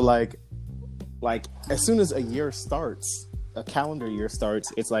 So like as soon as a year starts, a calendar year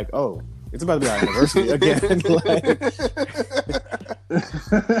starts, it's like, oh, it's about to be our anniversary again.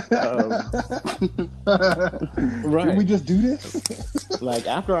 Right. Did we just do this? Like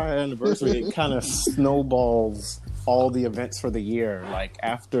after our anniversary, it kind of snowballs all the events for the year. Like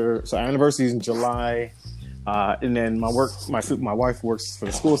so our anniversary is in July, and then my wife works for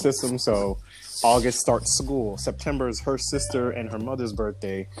the school system, so August starts school. September is her sister and her mother's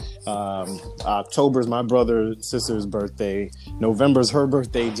birthday. October is my brother and sister's birthday. November is her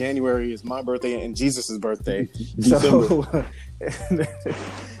birthday. January is my birthday and Jesus' birthday. So,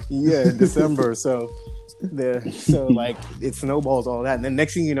 yeah, December. So like it snowballs all that, and then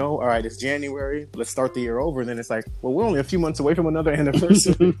next thing you know, all right, it's January. Let's start the year over, and then it's like, well, we're only a few months away from another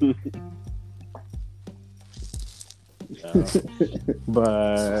anniversary.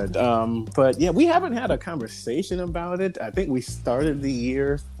 But yeah, we haven't had a conversation about it. I think we started the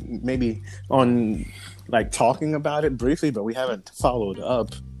year maybe on like talking about it briefly, but we haven't followed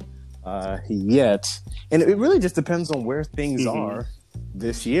up yet. And it really just depends on where things are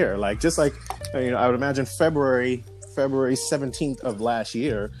this year. Like just like I would imagine February 17th of last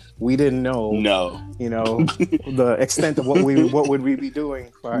year, we didn't know the extent of what would we be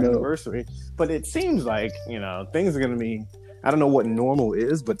doing for our anniversary. But it seems like things are going to be, I don't know what normal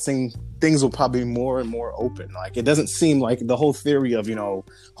is, but things will probably be more and more open. Like it doesn't seem like the whole theory of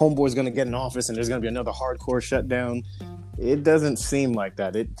homeboy's going to get in office and there's going to be another hardcore shutdown. It doesn't seem like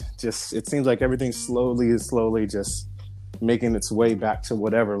that. It seems like everything slowly just making its way back to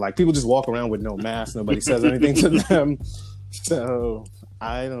whatever. Like people just walk around with no mask. Nobody says anything to them. So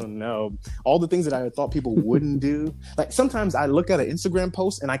I don't know. All the things that I thought people wouldn't do. Like sometimes I look at an Instagram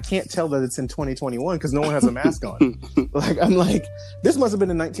post and I can't tell that it's in 2021 because no one has a mask on. Like I'm like, this must have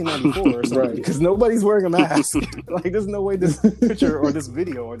been in 1994 or something because nobody's wearing a mask. Like there's no way this picture or this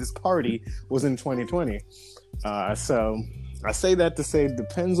video or this party was in 2020. So I say that to say it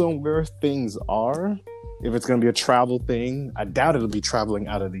depends on where things are. If it's going to be a travel thing, I doubt it'll be traveling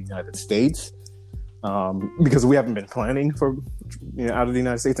out of the United States because we haven't been planning for out of the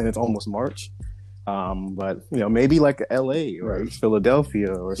United States, and it's almost March. But maybe like LA or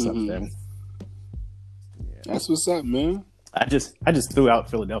Philadelphia or something. Yeah. That's what's up, man. I just threw out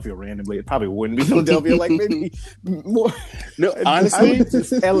Philadelphia randomly. It probably wouldn't be Philadelphia. Like maybe more. No, honestly,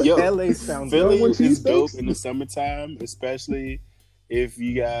 LA sounds. Philly is dope in the summertime, especially if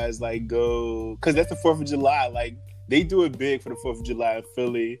you guys like go, because that's the 4th of July. Like they do it big for the 4th of July in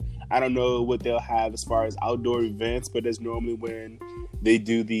Philly. I don't know what they'll have as far as outdoor events, but that's normally when they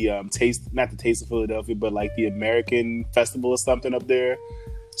do the not the Taste of Philadelphia, but like the American Festival or something up there.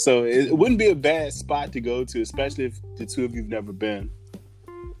 So it wouldn't be a bad spot to go to, especially if the two of you've never been.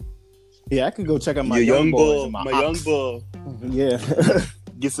 Yeah, I could go check out my young bull. My young bull. Yeah.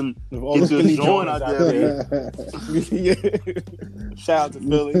 Get some joint out there. Yeah. Shout out to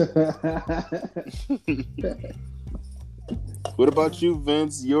Philly. What about you,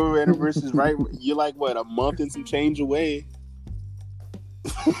 Vince? Your anniversary is right. You're like what, a month and some change away.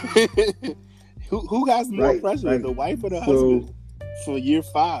 Who has more pressure, the wife or the husband, for year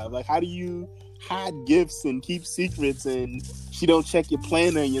 5? Like, how do you hide gifts and keep secrets, and she don't check your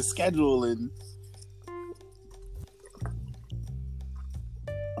planner and your schedule and?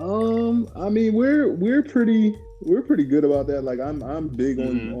 I mean, we're pretty good about that. Like, I'm big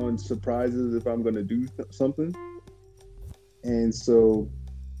on surprises if I'm gonna do something, and so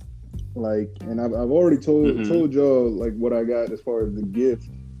like, and I've already told y'all like what I got as far as the gift,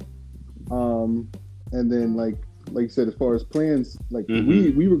 and then like you said, as far as plans, like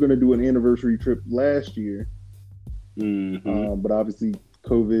we were gonna do an anniversary trip last year, but obviously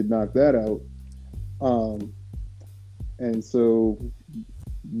COVID knocked that out, and so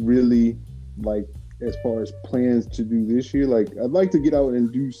really, like, as far as plans to do this year, like, I'd like to get out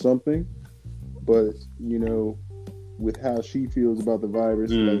and do something, but you know, with how she feels about the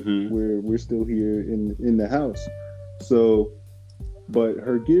virus, like, we're still here in the house. So, but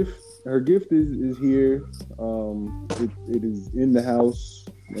her gift is here. It is in the house,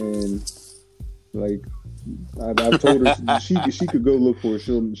 and like, I've told her she could go look for it.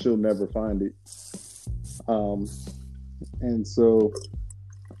 She'll never find it. And so,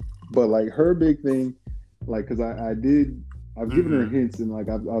 but like, her big thing, like, because I've given her hints, and like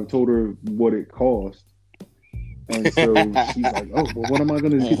I've told her what it cost, and so she's like, oh, well, what am I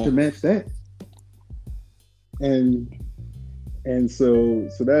going to get to match that? And so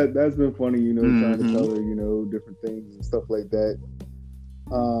that's been funny, you know, trying to tell her, you know, different things and stuff like that.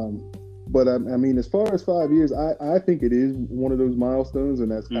 But I mean, as far as 5 years, I think it is one of those milestones,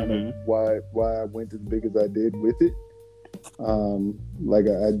 and that's kind of why I went as big as I did with it. Like,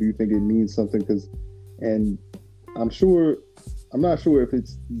 I do think it means something, and I'm not sure if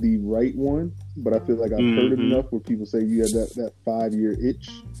it's the right one, but I feel like I've heard it enough where people say you have that 5 year itch,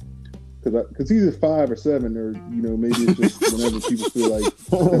 because either 5 or 7, or, you know, maybe it's just whenever people feel like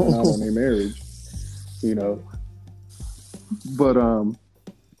stepping out on their marriage, you know. But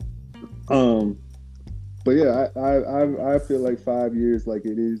yeah, I feel like 5 years, like,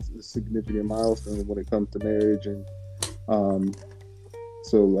 it is a significant milestone when it comes to marriage, and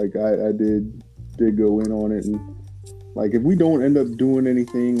so like I did go in on it, and like, if we don't end up doing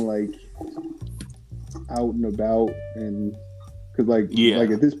anything like out and about, and because like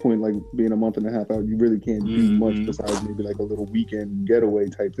at this point, like, being a month and a half out, you really can't do much besides maybe like a little weekend getaway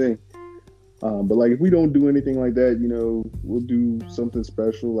type thing. But like, if we don't do anything like that, you know, we'll do something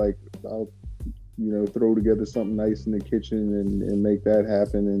special. Like, I'll, you know, throw together something nice in the kitchen and make that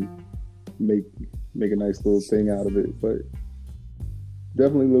happen, and make a nice little thing out of it. But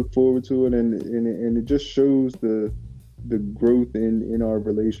definitely look forward to it, and it just shows the growth in our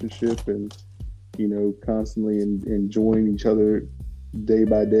relationship, and, you know, constantly enjoying each other day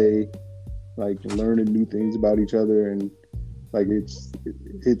by day, like, learning new things about each other, and like, it's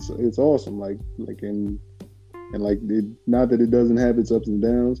awesome. Like and like, not that it doesn't have its ups and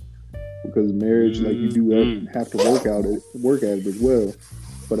downs, because marriage, like, you do have to work at it as well.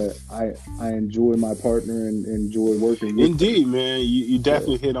 But I enjoy my partner and enjoy working with Indeed, her. Man. You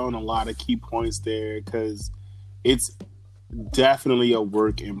definitely hit on a lot of key points there, because it's definitely a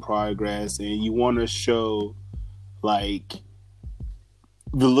work in progress, and you want to show, like,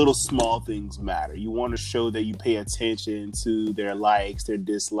 the little small things matter. You want to show that you pay attention to their likes, their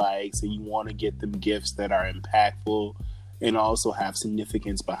dislikes, and you want to get them gifts that are impactful and also have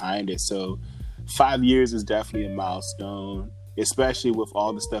significance behind it. So 5 years is definitely a milestone, especially with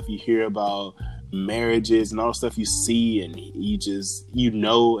all the stuff you hear about marriages and all the stuff you see and you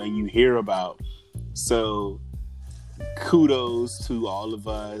know and you hear about. So kudos to all of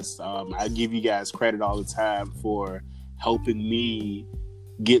us. I give you guys credit all the time for helping me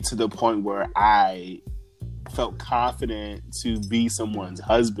get to the point where I felt confident to be someone's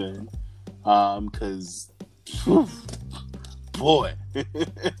husband, because boy,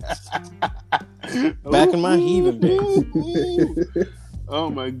 back in my heathen days. Oh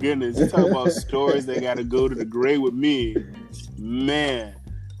my goodness, you talk about stories that gotta go to the grave with me, man.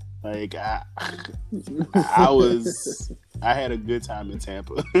 Like, I had a good time in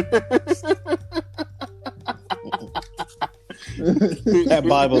Tampa. That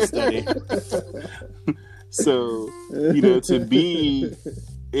Bible study. So, you know, to be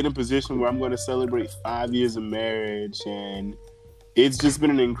in a position where I'm going to celebrate 5 years of marriage, and it's just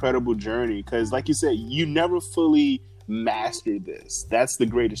been an incredible journey, because, like you said, you never fully master this. That's the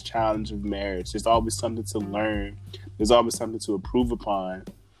greatest challenge of marriage. There's always something to learn. There's always something to improve upon.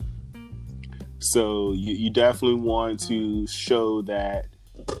 So you definitely want to show that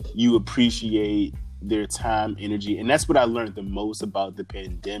you appreciate their time, energy. And that's what I learned the most about the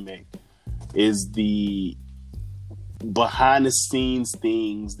pandemic, is the behind the scenes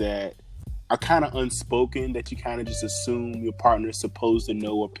things that are kind of unspoken, that you kind of just assume your partner is supposed to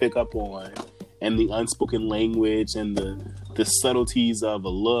know or pick up on, and the unspoken language and the subtleties of a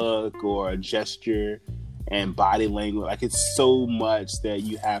look or a gesture. and body language. Like, it's so much that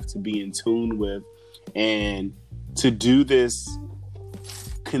you have to be in tune with. And to do this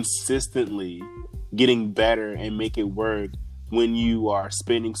consistently, getting better and make it work when you are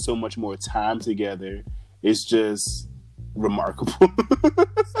spending so much more time together, is just remarkable.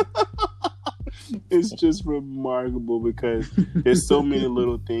 It's just remarkable because there's so many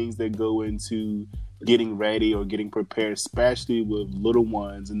little things that go into getting ready or getting prepared, especially with little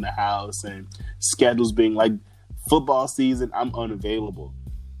ones in the house and schedules being like football season. I'm unavailable,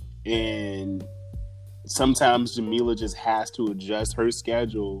 and sometimes Jamila just has to adjust her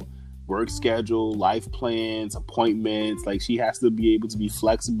schedule, work schedule, life plans, appointments. Like, she has to be able to be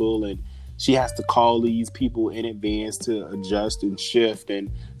flexible, and she has to call these people in advance to adjust and shift.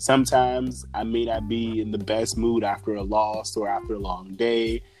 And sometimes I may not be in the best mood after a loss or after a long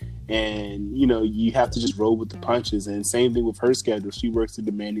day. And, you know, you have to just roll with the punches. And same thing with her schedule. She works a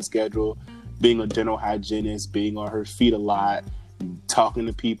demanding schedule, being a dental hygienist, being on her feet a lot, talking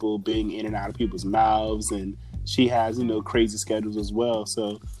to people, being in and out of people's mouths. And she has, you know, crazy schedules as well.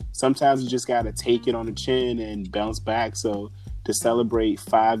 So sometimes you just got to take it on the chin and bounce back. So to celebrate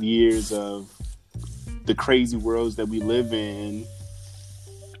 5 years of the crazy worlds that we live in,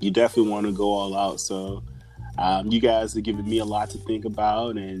 you definitely want to go all out. So you guys are giving me a lot to think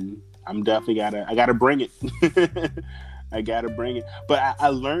about, and I'm definitely I gotta bring it. I gotta bring it. But I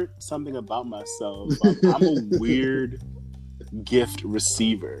learned something about myself. I'm a weird gift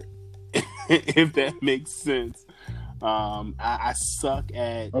receiver, if that makes sense. I suck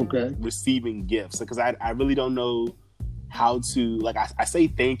at receiving gifts because I really don't know how to, like, I say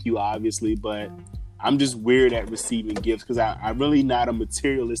thank you, obviously, but I'm just weird at receiving gifts because I'm really not a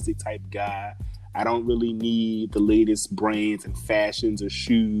materialistic type guy. I don't really need the latest brands and fashions or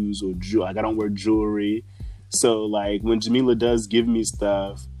shoes or like, I don't wear jewelry. So, like, when Jamila does give me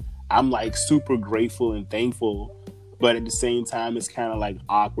stuff, I'm like super grateful and thankful, but at the same time, it's kind of like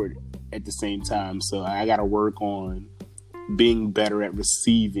awkward at the same time. So I got to work on being better at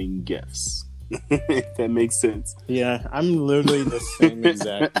receiving gifts. If that makes sense. Yeah, I'm literally the same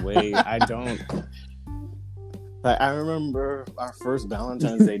exact way. I don't. I remember our first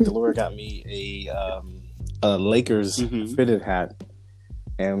Valentine's Day. Delora got me a Lakers fitted hat,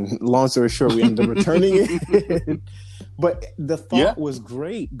 and long story short, we ended up returning it. But the thought was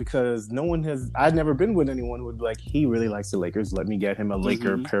great because I'd never been with anyone who would be like, he really likes the Lakers. Let me get him a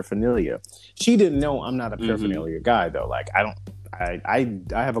Laker paraphernalia. She didn't know I'm not a paraphernalia guy though. Like, I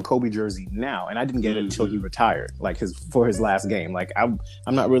have a Kobe jersey now, and I didn't get it until he retired, like for his last game. Like, I'm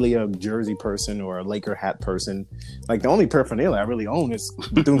not really a jersey person or a Laker hat person. Like, the only paraphernalia I really own is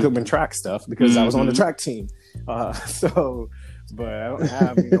Bethune-Cookman track stuff because I was on the track team. But I don't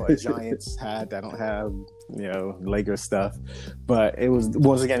have, a Giants hat. I don't have, Lakers stuff. But it was,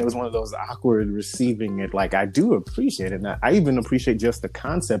 once again, it was one of those awkward receiving it. Like, I do appreciate it. And I even appreciate just the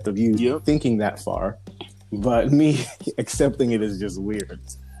concept of you thinking that far. But me accepting it is just weird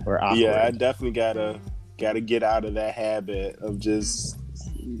or awkward. Yeah, I definitely gotta get out of that habit of just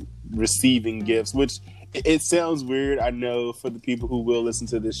receiving gifts, which it sounds weird. I know for the people who will listen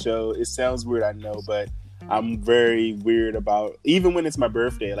to this show, it sounds weird. I know, but I'm very weird about, even when it's my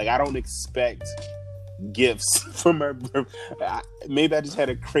birthday, like, I don't expect gifts for my birthday. Maybe I just had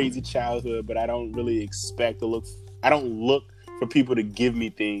a crazy childhood, but I don't really expect I don't look for people to give me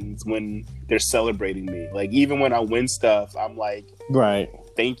things when they're celebrating me. Like, even when I win stuff, I'm like, right,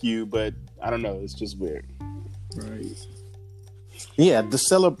 thank you, but I don't know, it's just weird. Right. Yeah, the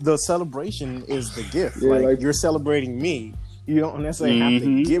celebration is the gift. Yeah, like, you're celebrating me. You don't necessarily have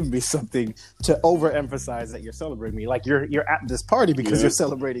to give me something to overemphasize that you're celebrating me. Like, you're at this party because you're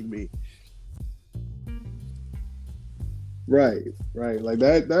celebrating me. Right. Like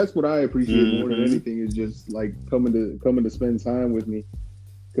that's what I appreciate more than anything, is just like coming to spend time with me.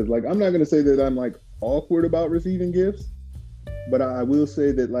 Because, like, I'm not gonna say that I'm like awkward about receiving gifts, but I will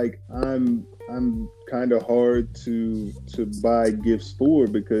say that, like, I'm kind of hard to buy gifts for,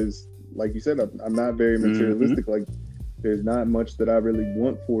 because, like you said, I'm not very materialistic. Like, there's not much that I really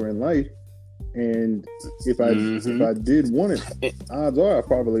want for in life, and if I did want it, odds are I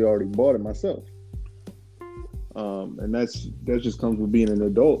probably already bought it myself. And that just comes with being an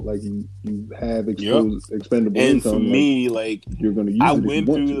adult. Like, you have expendable and income. For me, like, you're going to use I it. went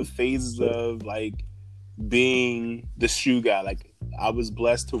through the phases of, like, being the shoe guy. Like, I was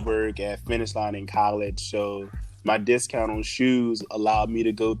blessed to work at Finish Line in college, so my discount on shoes allowed me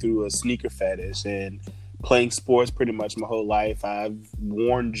to go through a sneaker fetish. And playing sports pretty much my whole life, I've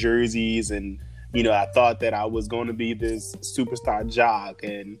worn jerseys, and I thought that I was going to be this superstar jock,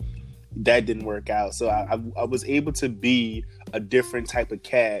 and that didn't work out. So I was able to be a different type of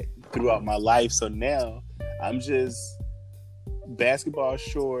cat throughout my life. So now I'm just basketball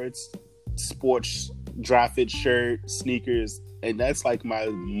shorts, sports dry fit shirt, sneakers, and that's like my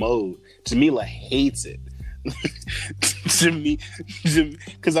mode. Jamila hates it.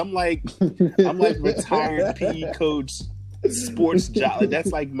 Because I'm like retired PE coach, sports job. Like,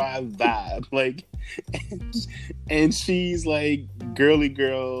 that's like my vibe. Like, and she's like girly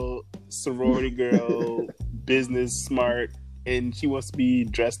girl, sorority girl, business smart, and she wants to be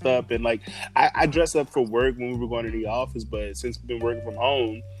dressed up. And like, I dress up for work when we were going to the office, but since we've been working from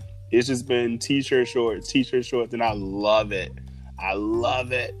home, it's just been t-shirt shorts, and I love it.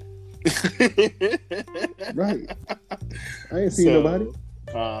 Right. I ain't seen nobody.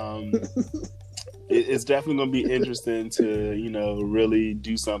 It's definitely going to be interesting to, you know, really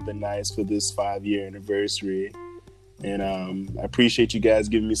do something nice for this 5-year anniversary. And I appreciate you guys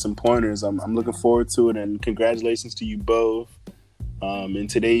giving me some pointers. I'm looking forward to it, and congratulations to you both. In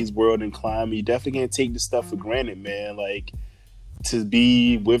today's world and climate, you definitely can't take this stuff for granted, man. Like, to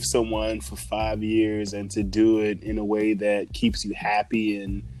be with someone for 5 years and to do it in a way that keeps you happy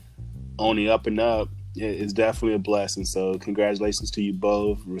and on the up and up is definitely a blessing. So congratulations to you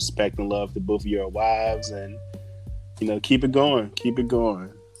both. Respect and love to both of your wives, and, you know, keep it going.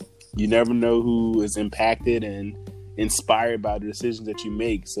 You never know who is impacted and inspired by the decisions that you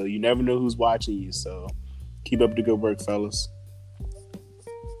make. So you never know who's watching you. So keep up the good work, fellas.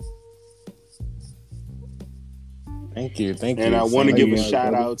 Thank you. And I want to give a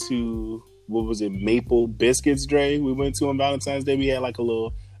shout out to, what was it, Maple Biscuits, Dre, we went to on Valentine's Day. We had like a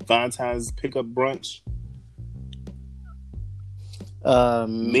little Valentine's pickup brunch.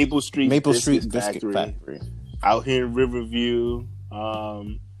 Maple Street Biscuit Factory out here in Riverview.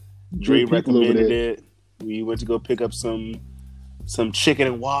 Dre recommended it. We went to go pick up some chicken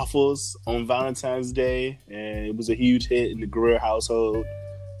and waffles on Valentine's Day, and it was a huge hit in the Guerrero household.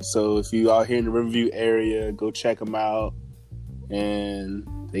 So if you out here in the Riverview area, go check them out. And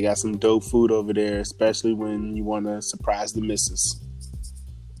they got some dope food over there, especially when you want to surprise the missus.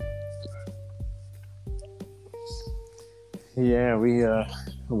 Yeah,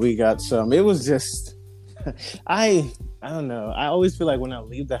 we got some. It was just, I don't know. I always feel like when I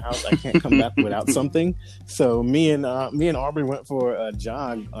leave the house, I can't come back without something. So me and Aubrey went for a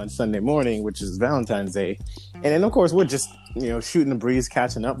jog on Sunday morning, which is Valentine's Day, and then of course we're just, you know, shooting the breeze,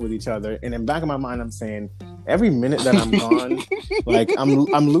 catching up with each other. And in the back of my mind, I'm saying, every minute that I'm gone, like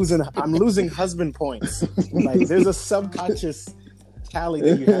I'm losing husband points. Like, there's a subconscious tally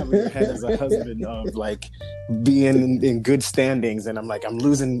that you have in your head as a husband of like being in good standings, and I'm like, I'm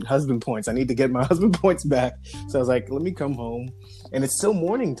losing husband points. I need to get my husband points back. So I was like, let me come home. And it's still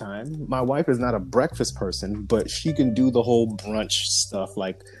morning time. My wife is not a breakfast person, but she can do the whole brunch stuff,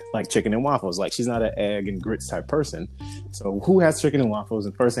 like chicken and waffles. Like, she's not an egg and grits type person. So who has chicken and waffles?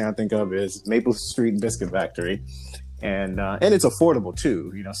 And the first thing I think of is Maple Street Biscuit Factory. And it's affordable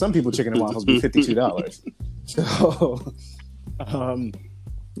too. You know, some people chicken and waffles be $52.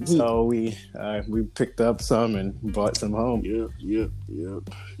 So we picked up some and brought some home. Yep.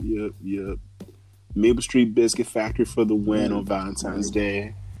 Maple Street Biscuit Factory for the win on Valentine's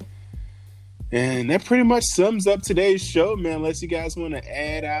Day. And that pretty much sums up today's show, man. Unless you guys want to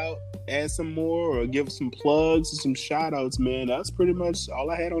add some more or give some plugs or some shout outs, man. That's pretty much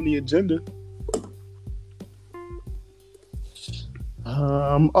all I had on the agenda.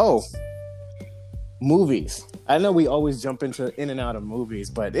 Movies. I know we always jump in and out of movies,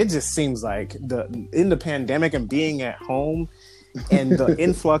 but it just seems like in the pandemic and being at home and the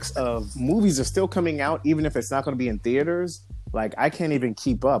influx of movies are still coming out, even if it's not going to be in theaters. Like, I can't even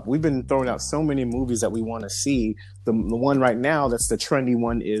keep up. We've been throwing out so many movies that we want to see. The one right now that's the trendy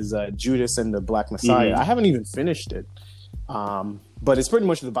one is Judas and the Black Messiah. I haven't even finished it. But it's pretty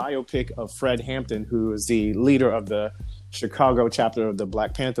much the biopic of Fred Hampton, who is the leader of the Chicago chapter of the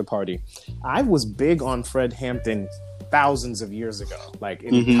Black Panther Party. I was big on Fred Hampton thousands of years ago, like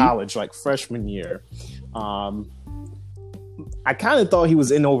in college, like freshman year. I kind of thought he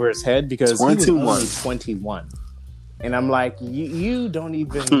was in over his head because he was only 21. And I'm like, you don't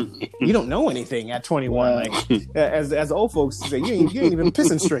know anything at 21. Wow. Like, as old folks say, you ain't even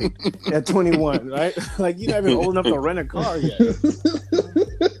pissing straight at 21, right? Like, you're not even old enough to rent a car yet.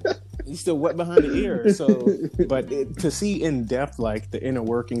 You're still wet behind the ear. So, but to see in depth, like the inner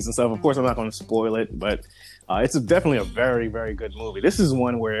workings and stuff, of course, I'm not going to spoil it, but it's definitely a very, very good movie. This is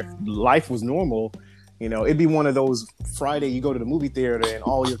one where if life was normal, you know, it'd be one of those Friday you go to the movie theater and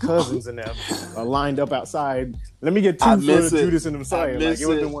all your cousins and them are lined up outside. Let me get two for Judas and the Messiah. Like, it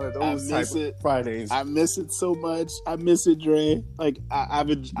would have been one of those type of Fridays. I miss it so much. I miss it, Dre. Like, I've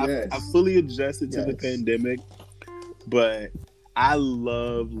fully adjusted to the pandemic, but I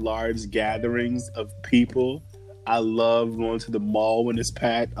love large gatherings of people. I love going to the mall when it's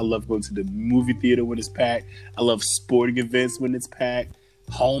packed. I love going to the movie theater when it's packed. I love sporting events when it's packed.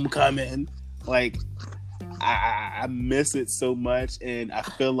 Homecoming. Like, I miss it so much, and I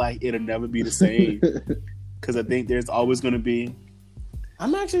feel like it'll never be the same. Because I think there's always going to be...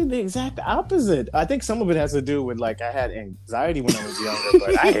 I'm actually the exact opposite. I think some of it has to do with, like, I had anxiety when I was younger,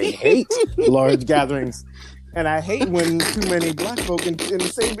 but I hate large gatherings. And I hate when too many black folk in the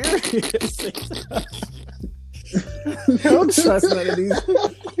same area. I don't trust none of these.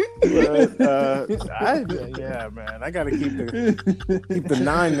 But, yeah, man, I gotta keep the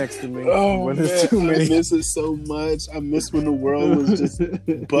 9 next to me when there's too many. I miss it so much. I miss when the world was just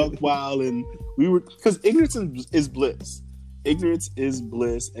buck wild and we were, because ignorance is bliss. Ignorance is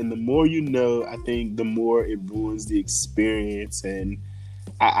bliss, and the more you know, I think the more it ruins the experience. And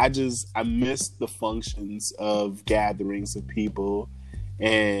I miss the functions of gatherings of people.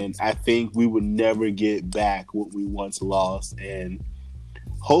 And I think we would never get back what we once lost. And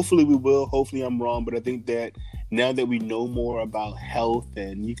hopefully we will. Hopefully I'm wrong. But I think that now that we know more about health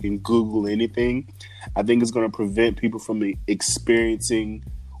and you can Google anything, I think it's going to prevent people from experiencing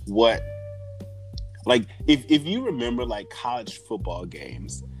what... Like, if you remember, like, college football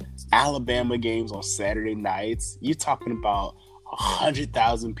games, Alabama games on Saturday nights, you're talking about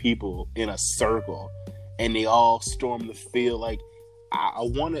 100,000 people in a circle. And they all storm the field. Like, I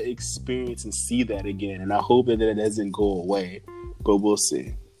want to experience and see that again, and I hope that it doesn't go away. But we'll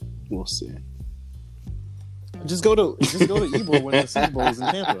see. We'll see. Just go to Ebro when the Super Bowl is in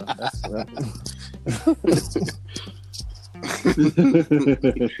Tampa. That's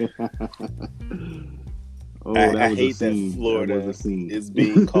I hate that Florida is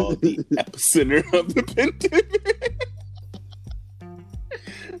being called the epicenter of the pandemic.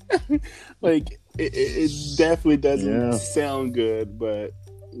 Like, it definitely doesn't sound good, but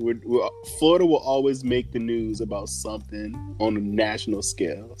Florida will always make the news about something on a national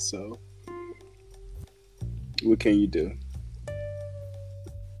scale. So, what can you do?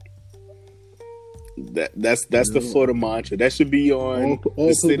 That's the Florida mantra. That should be on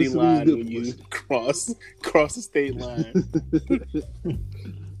the city line when you cross the state line.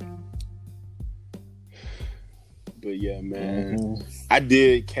 But yeah, man, I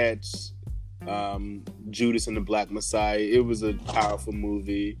did catch Judas and the Black Messiah. It was a powerful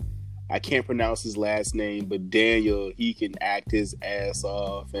movie. I can't pronounce his last name, but Daniel, he can act his ass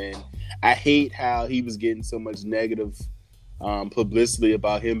off. And I hate how he was getting so much negative publicity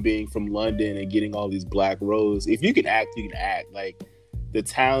about him being from London and getting all these black roles. If you can act, you can act. Like, the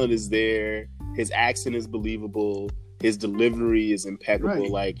talent is there. His accent is believable. His delivery is impeccable. Right.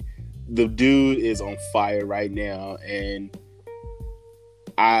 Like, the dude is on fire right now, and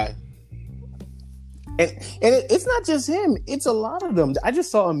it's not just him. It's a lot of them. I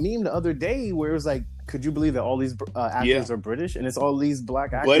just saw a meme the other day where it was like, could you believe that all these actors are British? And it's all these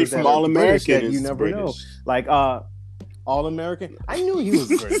black actors Buddy from All American that you never British. Know. Like, All American. I knew he was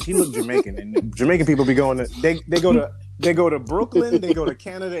British. He looked Jamaican, and Jamaican people be going to they go to Brooklyn, they go to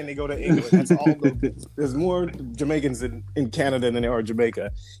Canada, and they go to England. That's all. There's more Jamaicans in Canada than there are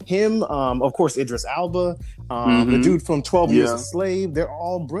Jamaica. Him, of course, Idris Elba, the dude from 12 Years a Slave. They're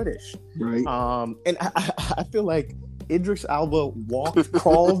all British, right? And I feel like Idris Elba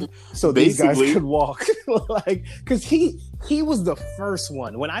crawled so these guys could walk, like, because he was the first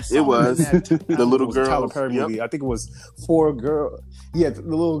one when I saw him in that, the little girl Tyler Perry movie. I think it was 4 girls. Yeah, the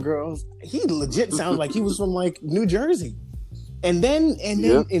little girls. He legit sounded like he was from like New Jersey, and then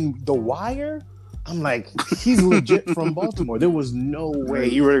in The Wire, I'm like, he's legit from Baltimore. There was no way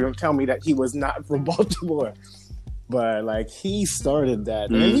you were going to tell me that he was not from Baltimore. But like, he started that,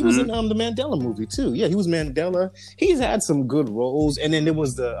 and he was in the Mandela movie too. Yeah, he was Mandela. He's had some good roles, and then there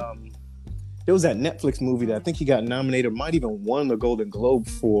was that Netflix movie that I think he got nominated, might even won the Golden Globe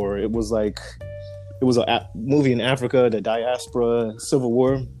for. It was a movie in Africa, the diaspora, Civil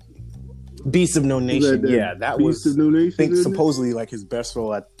War. Beast of No Nation. That was, of No Nation, I think, supposedly like his best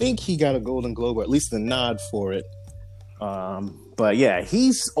role. I think he got a Golden Globe, or at least a nod for it. But yeah,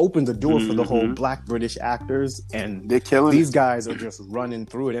 he's opened the door for the whole Black British actors, and they're killing these guys are just running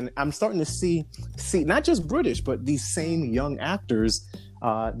through it. And I'm starting to see not just British, but these same young actors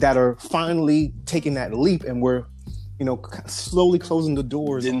that are finally taking that leap, and we're slowly closing the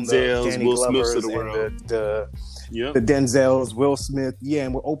doors on the Danny Will Glovers Smiths of the world. The Denzels, Will Smith,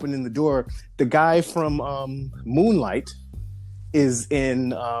 and we're opening the door. The guy from Moonlight is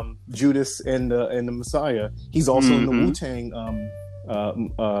in Judas and the Messiah. He's also in the Wu-Tang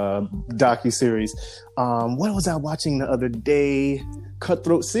docuseries. What was I watching the other day?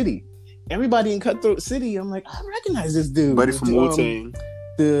 Cutthroat City. everybody in Cutthroat City, I'm like, I recognize this dude. Buddy from Wu Tang.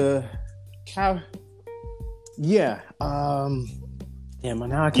 The cow. Yeah. Damn,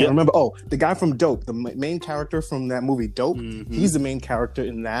 now I can't remember. Oh, the guy from Dope, the main character from that movie Dope. Mm-hmm. He's the main character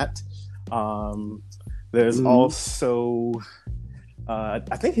in that. There's also, I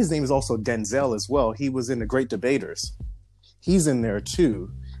think his name is also Denzel as well. He was in The Great Debaters. He's in there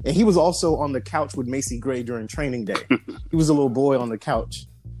too. And he was also on the couch with Macy Gray during Training Day. He was a little boy on the couch.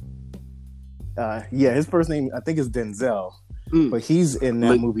 His first name, I think, is Denzel. But he's in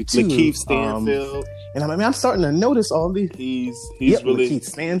that movie too. Lakeith Stanfield. And I'm starting to notice all these. He's really Lakeith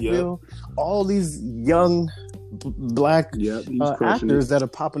Stanfield. All these young black actors that are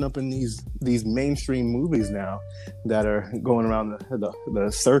popping up in these mainstream movies now that are going around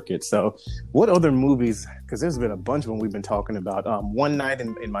the circuit. So, what other movies? Because there's been a bunch of them we've been talking about. One Night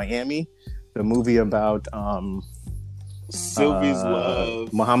in Miami, the movie about Sylvie's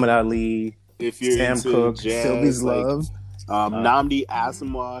Love, Muhammad Ali, if you're Sam into Cooke, jazz, Sylvie's Love. Nnamdi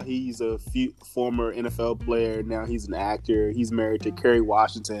Asomugha, he's a former NFL player. Now he's an actor. He's married to Kerry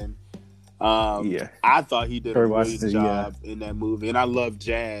Washington. I thought he did a great job in that movie, and I love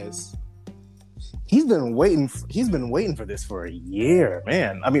jazz. He's been waiting for this for a year,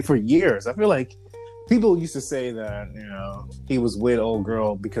 man. I mean, for years. I feel like people used to say that, you know, he was with old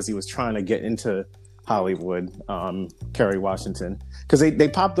girl because he was trying to get into Hollywood, Kerry Washington, because they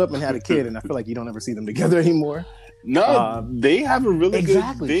popped up and had a kid, and I feel like you don't ever see them together anymore. No, they have a really good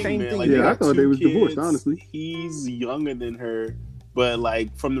thing, same man. thing. Like, I thought they was kids. divorced, honestly. He's younger than her, but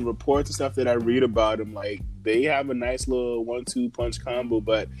like from the reports and stuff that I read about him, like they have a nice little 1-2 punch combo.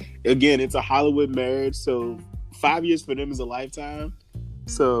 But again, it's a Hollywood marriage, so 5 years for them is a lifetime.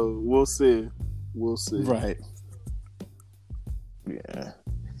 So we'll see. Right. Yeah.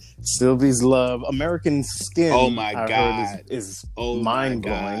 Sylvie's Love, American Skin. Oh my God, is mind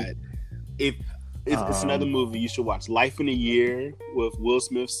blowing. It's another movie you should watch. Life in a Year with Will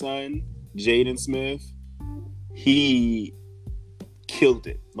Smith's son, Jaden Smith. He killed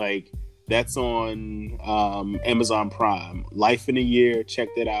it. Like, that's on Amazon Prime. Life in a Year, check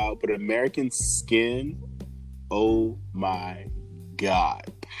that out. But American Skin, oh my God.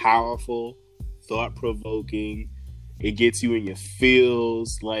 Powerful, thought-provoking. It gets you in your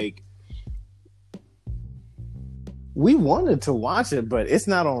feels. Like, we wanted to watch it, but it's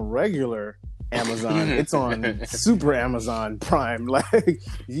not on regular Amazon. It's on Super Amazon Prime. Like,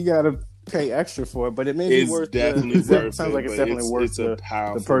 you gotta pay extra for it, but it may be worth. Definitely worth it. Sounds like it's definitely worth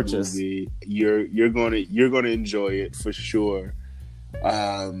the purchase. Movie. You're gonna enjoy it for sure.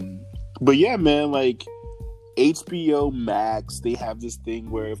 But yeah, man, like HBO Max, they have this thing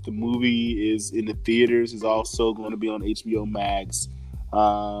where if the movie is in the theaters, it's also going to be on HBO Max.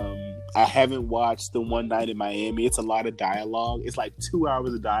 I haven't watched the One Night in Miami. It's a lot of dialogue. It's like 2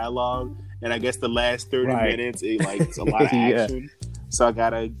 hours of dialogue, and I guess the last 30 minutes, it's a lot of action. So I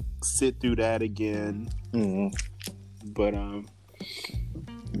gotta sit through that again. Mm-hmm. But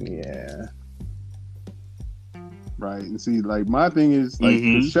yeah, right. And see, like my thing is like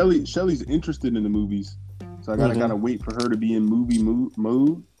Shelly's interested in the movies, so I gotta wait for her to be in movie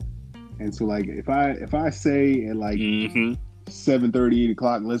mode. And so like if I say at like 7:30, 8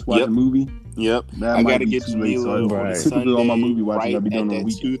 o'clock, let's watch a movie. Yep. I gotta get Jamila on Sunday, all my movie watching. I'll be done on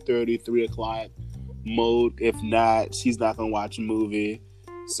 2:30, 3 o'clock mode. If not, she's not gonna watch a movie.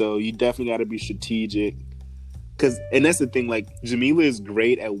 So you definitely gotta be strategic. And that's the thing, like Jamila is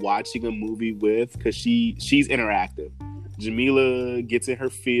great at watching a movie with, because she's interactive. Jamila gets in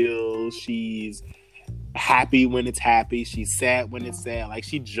her feels. She's happy when it's happy. She's sad when it's sad. Like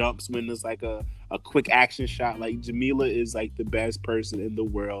she jumps when there's like a quick action shot. Like Jamila is like the best person in the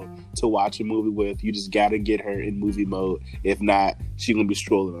world to watch a movie with. You just gotta get her in movie mode. If not, she's gonna be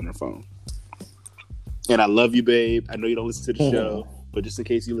strolling on her phone. And I love you, babe. I know you don't listen to the show, but just in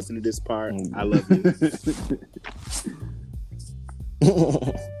case you listen to this part, I love you.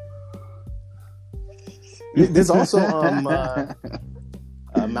 There's also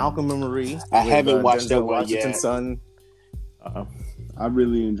Malcolm and Marie. I haven't watched that one Washington yet. Son. I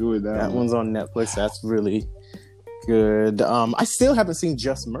really enjoyed that. That one's on Netflix. That's really good. I still haven't seen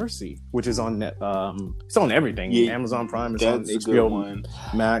Just Mercy, which is on net. It's on everything. Yeah, Amazon Prime. It's that's on a good HBO one.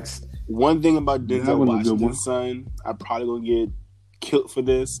 Max. One thing about Denzel one's a good one. Washington's son, I'm probably gonna get killed for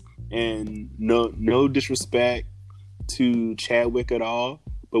this, and no disrespect to Chadwick at all,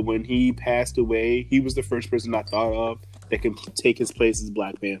 but when he passed away, he was the first person I thought of that can take his place as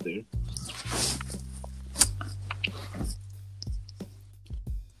Black Panther.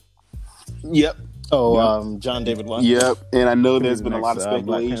 Yep. Oh, John David Washington. Yep. And I know there's the been a lot of next,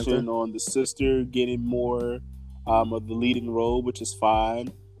 Black speculation Panther. on the sister getting more of the leading role, which is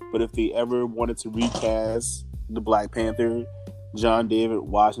fine. But if they ever wanted to recast the Black Panther, John David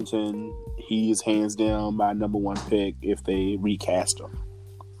Washington, he is hands down my number one pick if they recast him.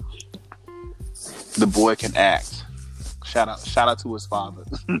 The boy can act. Shout out to his father.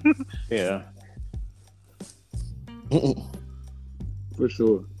 Yeah. For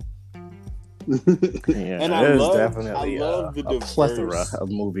sure. Yeah, And there's I definitely love the a plethora diverse of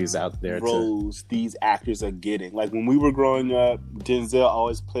movies out there. roles these actors are getting. Like when we were growing up, Denzel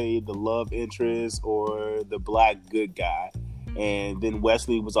always played the love interest or the black good guy, and then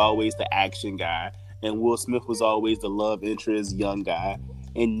Wesley was always the action guy, and Will Smith was always the love interest young guy.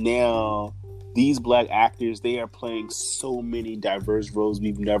 And now these black actors, they are playing so many diverse roles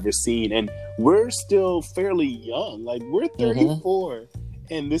we've never seen, and we're still fairly young. Like we're 34.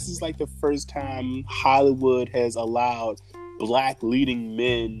 And this is like the first time Hollywood has allowed black leading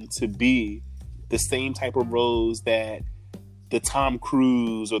men to be the same type of roles that the Tom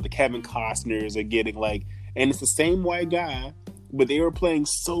Cruise or the Kevin Costners are getting. Like, and it's the same white guy, but they were playing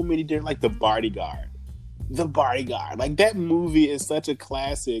so many different, like The Bodyguard. Like that movie is such a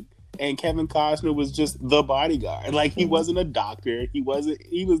classic. And Kevin Costner was just the bodyguard. Like he wasn't a doctor. He was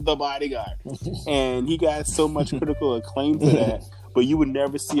the bodyguard. And he got so much critical acclaim for that. But you would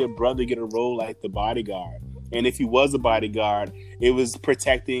never see a brother get a role like the bodyguard. And if he was a bodyguard, it was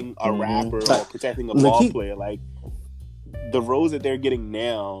protecting a rapper or protecting a ball player. Like the roles that they're getting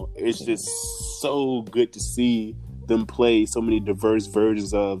now, it's just so good to see them play so many diverse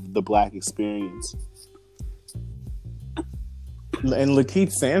versions of the black experience. And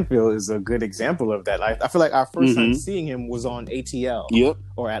Lakeith Stanfield is a good example of that. I feel like our first time seeing him was on ATL. Yep.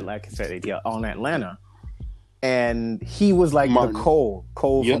 Or at, like I said, ATL, on Atlanta. And he was like Martin. the Cole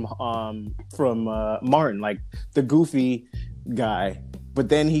from Martin, like the goofy guy. But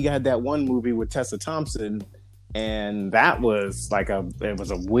then he had that one movie with Tessa Thompson, and that was like it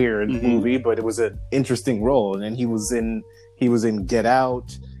was a weird movie, but it was an interesting role. And then he was in Get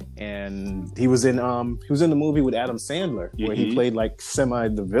Out, and he was in the movie with Adam Sandler where he played like semi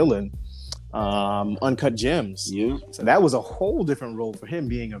the villain. Uncut Gems. Yeah. So that was a whole different role for him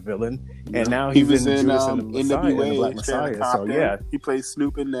being a villain, and now he was in Judas and the Messiah, NWA, and the Black Messiah. So yeah, he played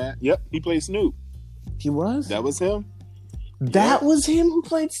Snoop in that. Yep, he played Snoop. He was. That was him. That was him who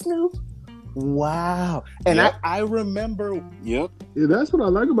played Snoop. Wow. And I remember. Yep. Yeah, that's what I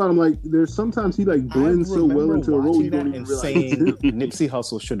like about him. Like, there's sometimes he like blends so well into a role you don't even realize. Saying Nipsey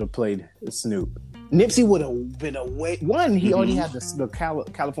Hussle should have played Snoop. Nipsey would have been a way. One, he already had the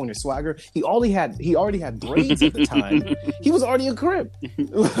California swagger. He already had braids at the time. He was already a Crip.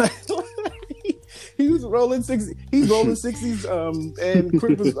 He was rolling 60s. He's rolling 60s. And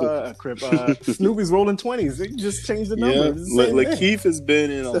Crip was Snoop is rolling 20s. They just changed the number. Yeah, Lakeith has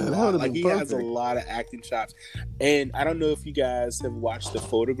been in a lot. Like he has a lot of acting chops. And I don't know if you guys have watched The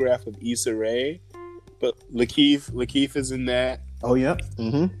Photograph of Issa Rae, but Lakeith is in that. Oh yeah.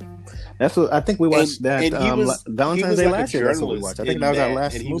 That's what I think we watched. Valentine's Day last year. That's what we watched. I think that was our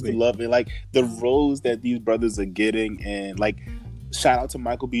last movie. He was loving like the roles that these brothers are getting, and like shout out to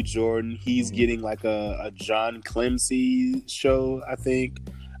Michael B. Jordan. He's getting like a John Clemcy show. I think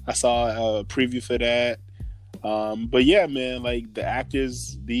I saw a preview for that. But yeah, man, like the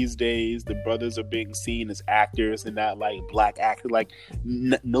actors these days, the brothers are being seen as actors and not like black actors. Like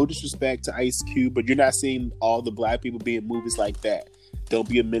no disrespect to Ice Cube, but you're not seeing all the black people be in movies like that. Don't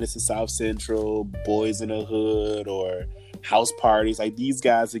Be a Menace to South Central, Boys in the Hood, or House Parties. Like these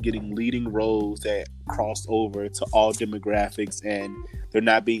guys are getting leading roles that crossed over to all demographics, and they're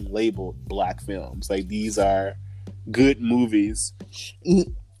not being labeled black films. Like these are good movies.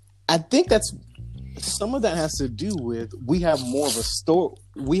 I think that's some of that has to do with we have more of a story.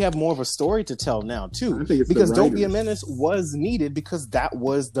 We have more of a story to tell now too, because Don't Be a Menace was needed because that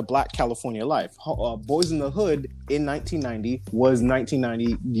was the Black California life. Boys in the Hood in 1990 was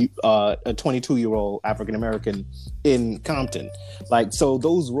 1990 a 22-year-old African American in Compton. Like so,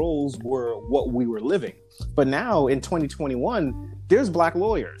 those roles were what we were living. But now in 2021, there's black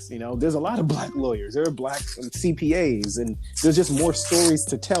lawyers. You know, there's a lot of black lawyers. There are black CPAs, and there's just more stories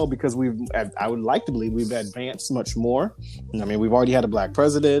to tell because I would like to believe we've advanced much more. I mean, we've already had a black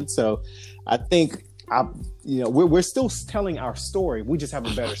president, so I think we're still telling our story. We just have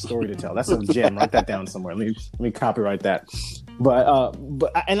a better story to tell. That's a gem. Write that down somewhere. Let me copyright that. But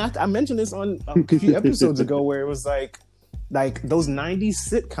I mentioned this on a few episodes ago where it was like those 90s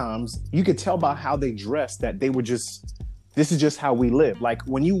sitcoms, you could tell by how they dressed that they were just, this is just how we live. Like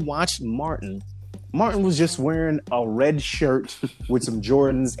when you watched Martin was just wearing a red shirt with some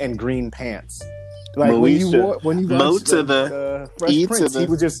Jordans and green pants. Like when you watched the Fresh Prince, he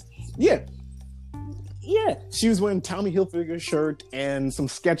was just, Yeah, she was wearing Tommy Hilfiger shirt and some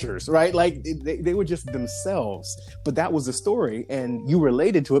Skechers, right? Like they were just themselves. But that was the story, and you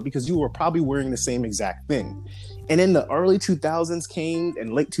related to it because you were probably wearing the same exact thing. And in the early 2000s came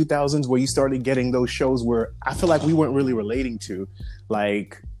and late 2000s where you started getting those shows where I feel like we weren't really relating to,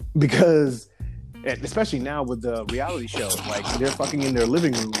 like, because especially now with the reality shows, like they're fucking in their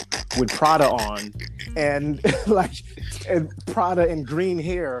living room with Prada on and like and Prada and green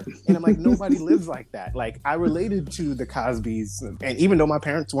hair, and I'm like, nobody lives like that. Like I related to the Cosbys, and even though my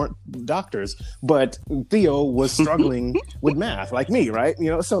parents weren't doctors, but Theo was struggling with math like me, right?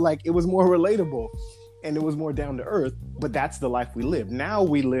 You know, so like it was more relatable and it was more down to earth. But that's the life we live. Now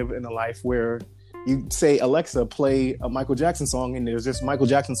we live in a life where you say, Alexa, play a Michael Jackson song, and there's just Michael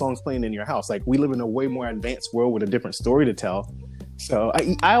Jackson songs playing in your house. Like we live in a way more advanced world with a different story to tell. So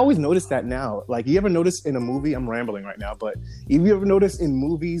I always notice that now. Like, you ever notice in a movie, I'm rambling right now, but if you ever notice in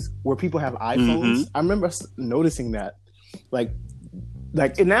movies where people have iPhones, I remember noticing that. Like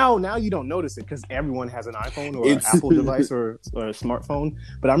and now you don't notice it because everyone has an iPhone or an Apple device or a smartphone.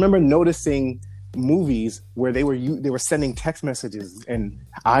 But I remember noticing movies where they were sending text messages and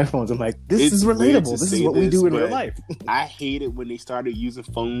iPhones. I'm like, this is relatable. This is what we do in real life. I hate it when they started using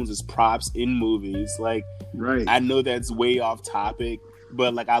phones as props in movies. Like, right. I know that's way off topic,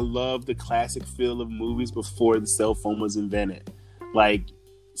 but like I love the classic feel of movies before the cell phone was invented. Like,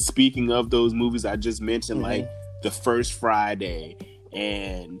 speaking of those movies I just mentioned, like The First Friday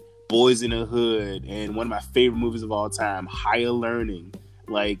and Boys in the Hood, and one of my favorite movies of all time, Higher Learning.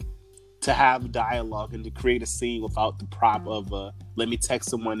 Like, to have dialogue and to create a scene without the prop of let me text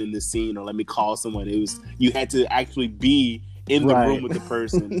someone in this scene or let me call someone. You had to actually be in the room with the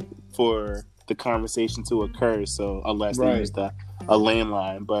person for the conversation to occur. So unless they used a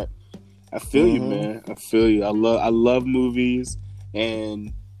landline, but I feel you, man. I feel you. I love movies,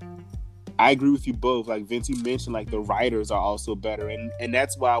 and I agree with you both. Like Vince, you mentioned, like the writers are also better, and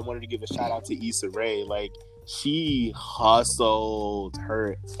that's why I wanted to give a shout out to Issa Rae. Like, she hustled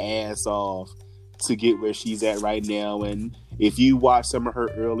her ass off to get where she's at right now. And if you watch some of her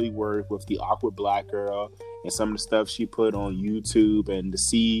early work with The Awkward Black Girl and some of the stuff she put on YouTube, and to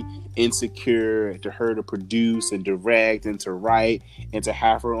see Insecure, to her to produce and direct and to write and to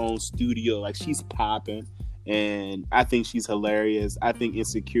have her own studio, like, she's popping. And I think she's hilarious. I think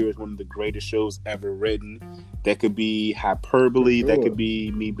Insecure is one of the greatest shows ever written. That could be hyperbole. That could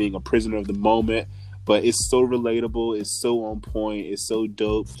be me being a prisoner of the moment. But it's so relatable. It's so on point. It's so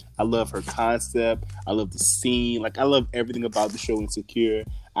dope. I love her concept. I love the scene. Like, I love everything about the show Insecure.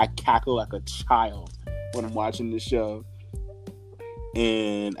 I cackle like a child when I'm watching the show.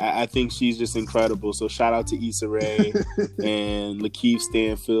 And I think she's just incredible. So shout out to Issa Rae and Lakeith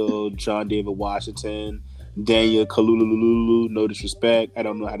Stanfield, John David Washington, Daniel Kalulululu. No disrespect. I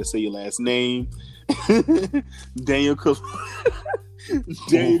don't know how to say your last name. Daniel Kalula.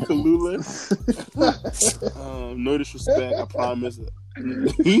 No disrespect, I promise.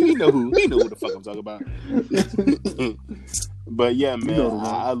 He know who the fuck I'm talking about. But yeah, man,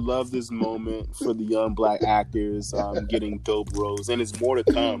 I love this moment for the young black actors getting dope roles, and it's more to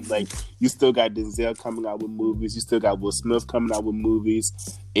come. Like, you still got Denzel coming out with movies, you still got Will Smith coming out with movies,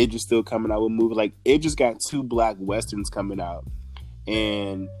 Idris still coming out with movies. Like, Idris got 2 black westerns coming out.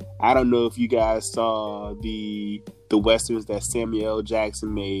 And I don't know if you guys saw the westerns that Samuel L.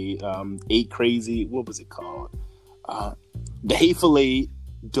 Jackson made, 8 Crazy, what was it called? The Hateful Eight,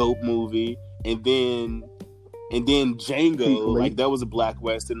 dope movie, and then Django, like, that was a black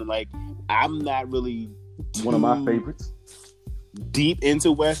western. And like, I'm not really one of my favorites deep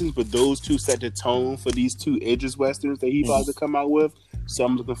into westerns, but those 2 set the tone for these 2 Idris westerns that he's about to come out with. So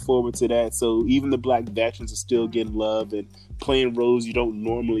I'm looking forward to that. So even the black veterans are still getting love and playing roles you don't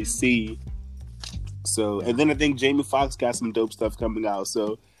normally see. So, and then I think Jamie Foxx got some dope stuff coming out.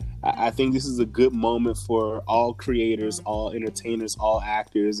 So I think this is a good moment for all creators, all entertainers, all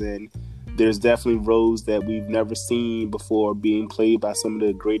actors. And there's definitely roles that we've never seen before being played by some of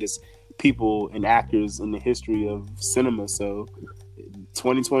the greatest people and actors in the history of cinema. So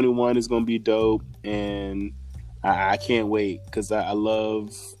 2021 is going to be dope. And I can't wait, because I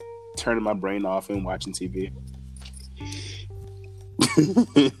love turning my brain off and watching TV.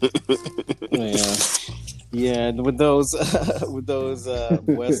 Yeah, with those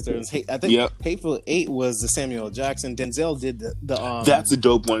westerns, I think Hateful Eight was the Samuel L. Jackson. Denzel did the that's a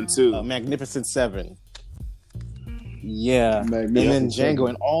dope one too. Magnificent Seven. Yeah, and then Django,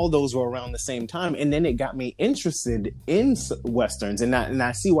 and all those were around the same time, and then it got me interested in westerns, and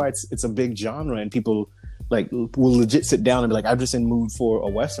I see why it's a big genre and people like will legit sit down and be like, I'm just in mood for a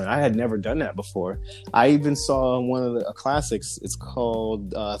Western. I had never done that before. I even saw one of the classics. It's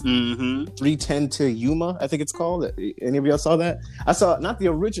called 310 to Yuma, I think it's called. Any of y'all saw that? I saw not the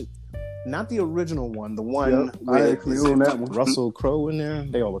original one. The one I actually own that one. Russell Crowe in there.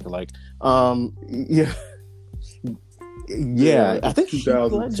 They all look alike. Yeah, I think Heath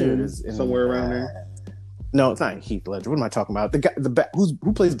Ledger is in somewhere around there. No, it's not Heath Ledger. What am I talking about? The guy,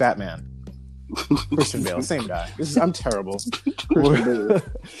 who plays Batman? Christian Bale, same guy. I'm terrible.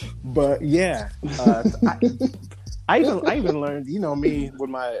 But yeah, I even learned, you know me with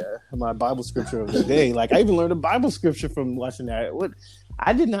my Bible scripture of the day. Like I even learned a Bible scripture from watching that.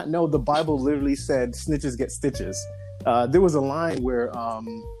 I did not know the Bible literally said snitches get stitches. There was a line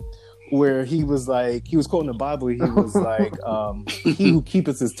where he was quoting the Bible. He was like, "He who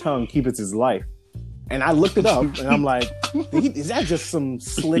keepeth his tongue keepeth his life." And I looked it up, and I'm like, is that just some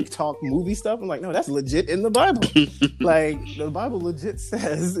slick talk movie stuff? I'm like, no, that's legit in the Bible. Like, the Bible legit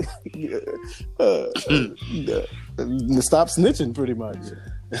says, stop snitching, pretty much.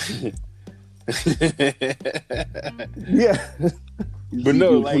 Yeah. But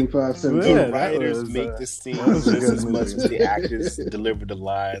no, like, the writers make the scenes just as much as the actors deliver the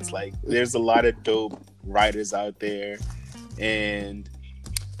lines. Like, there's a lot of dope writers out there, and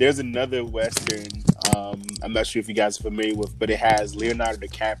there's another Western, I'm not sure if you guys are familiar with, but it has Leonardo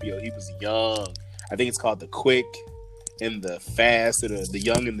DiCaprio. He was young. I think it's called The Quick and the Fast, or the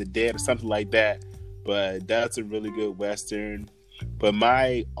Young and the Dead, or something like that. But that's a really good Western. But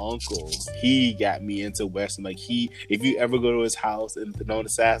my uncle, he got me into Western. Like if you ever go to his house in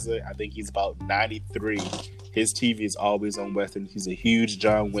Thonotosassa, I think he's about 93. His TV is always on Western. He's a huge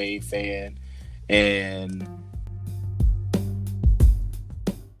John Wayne fan. And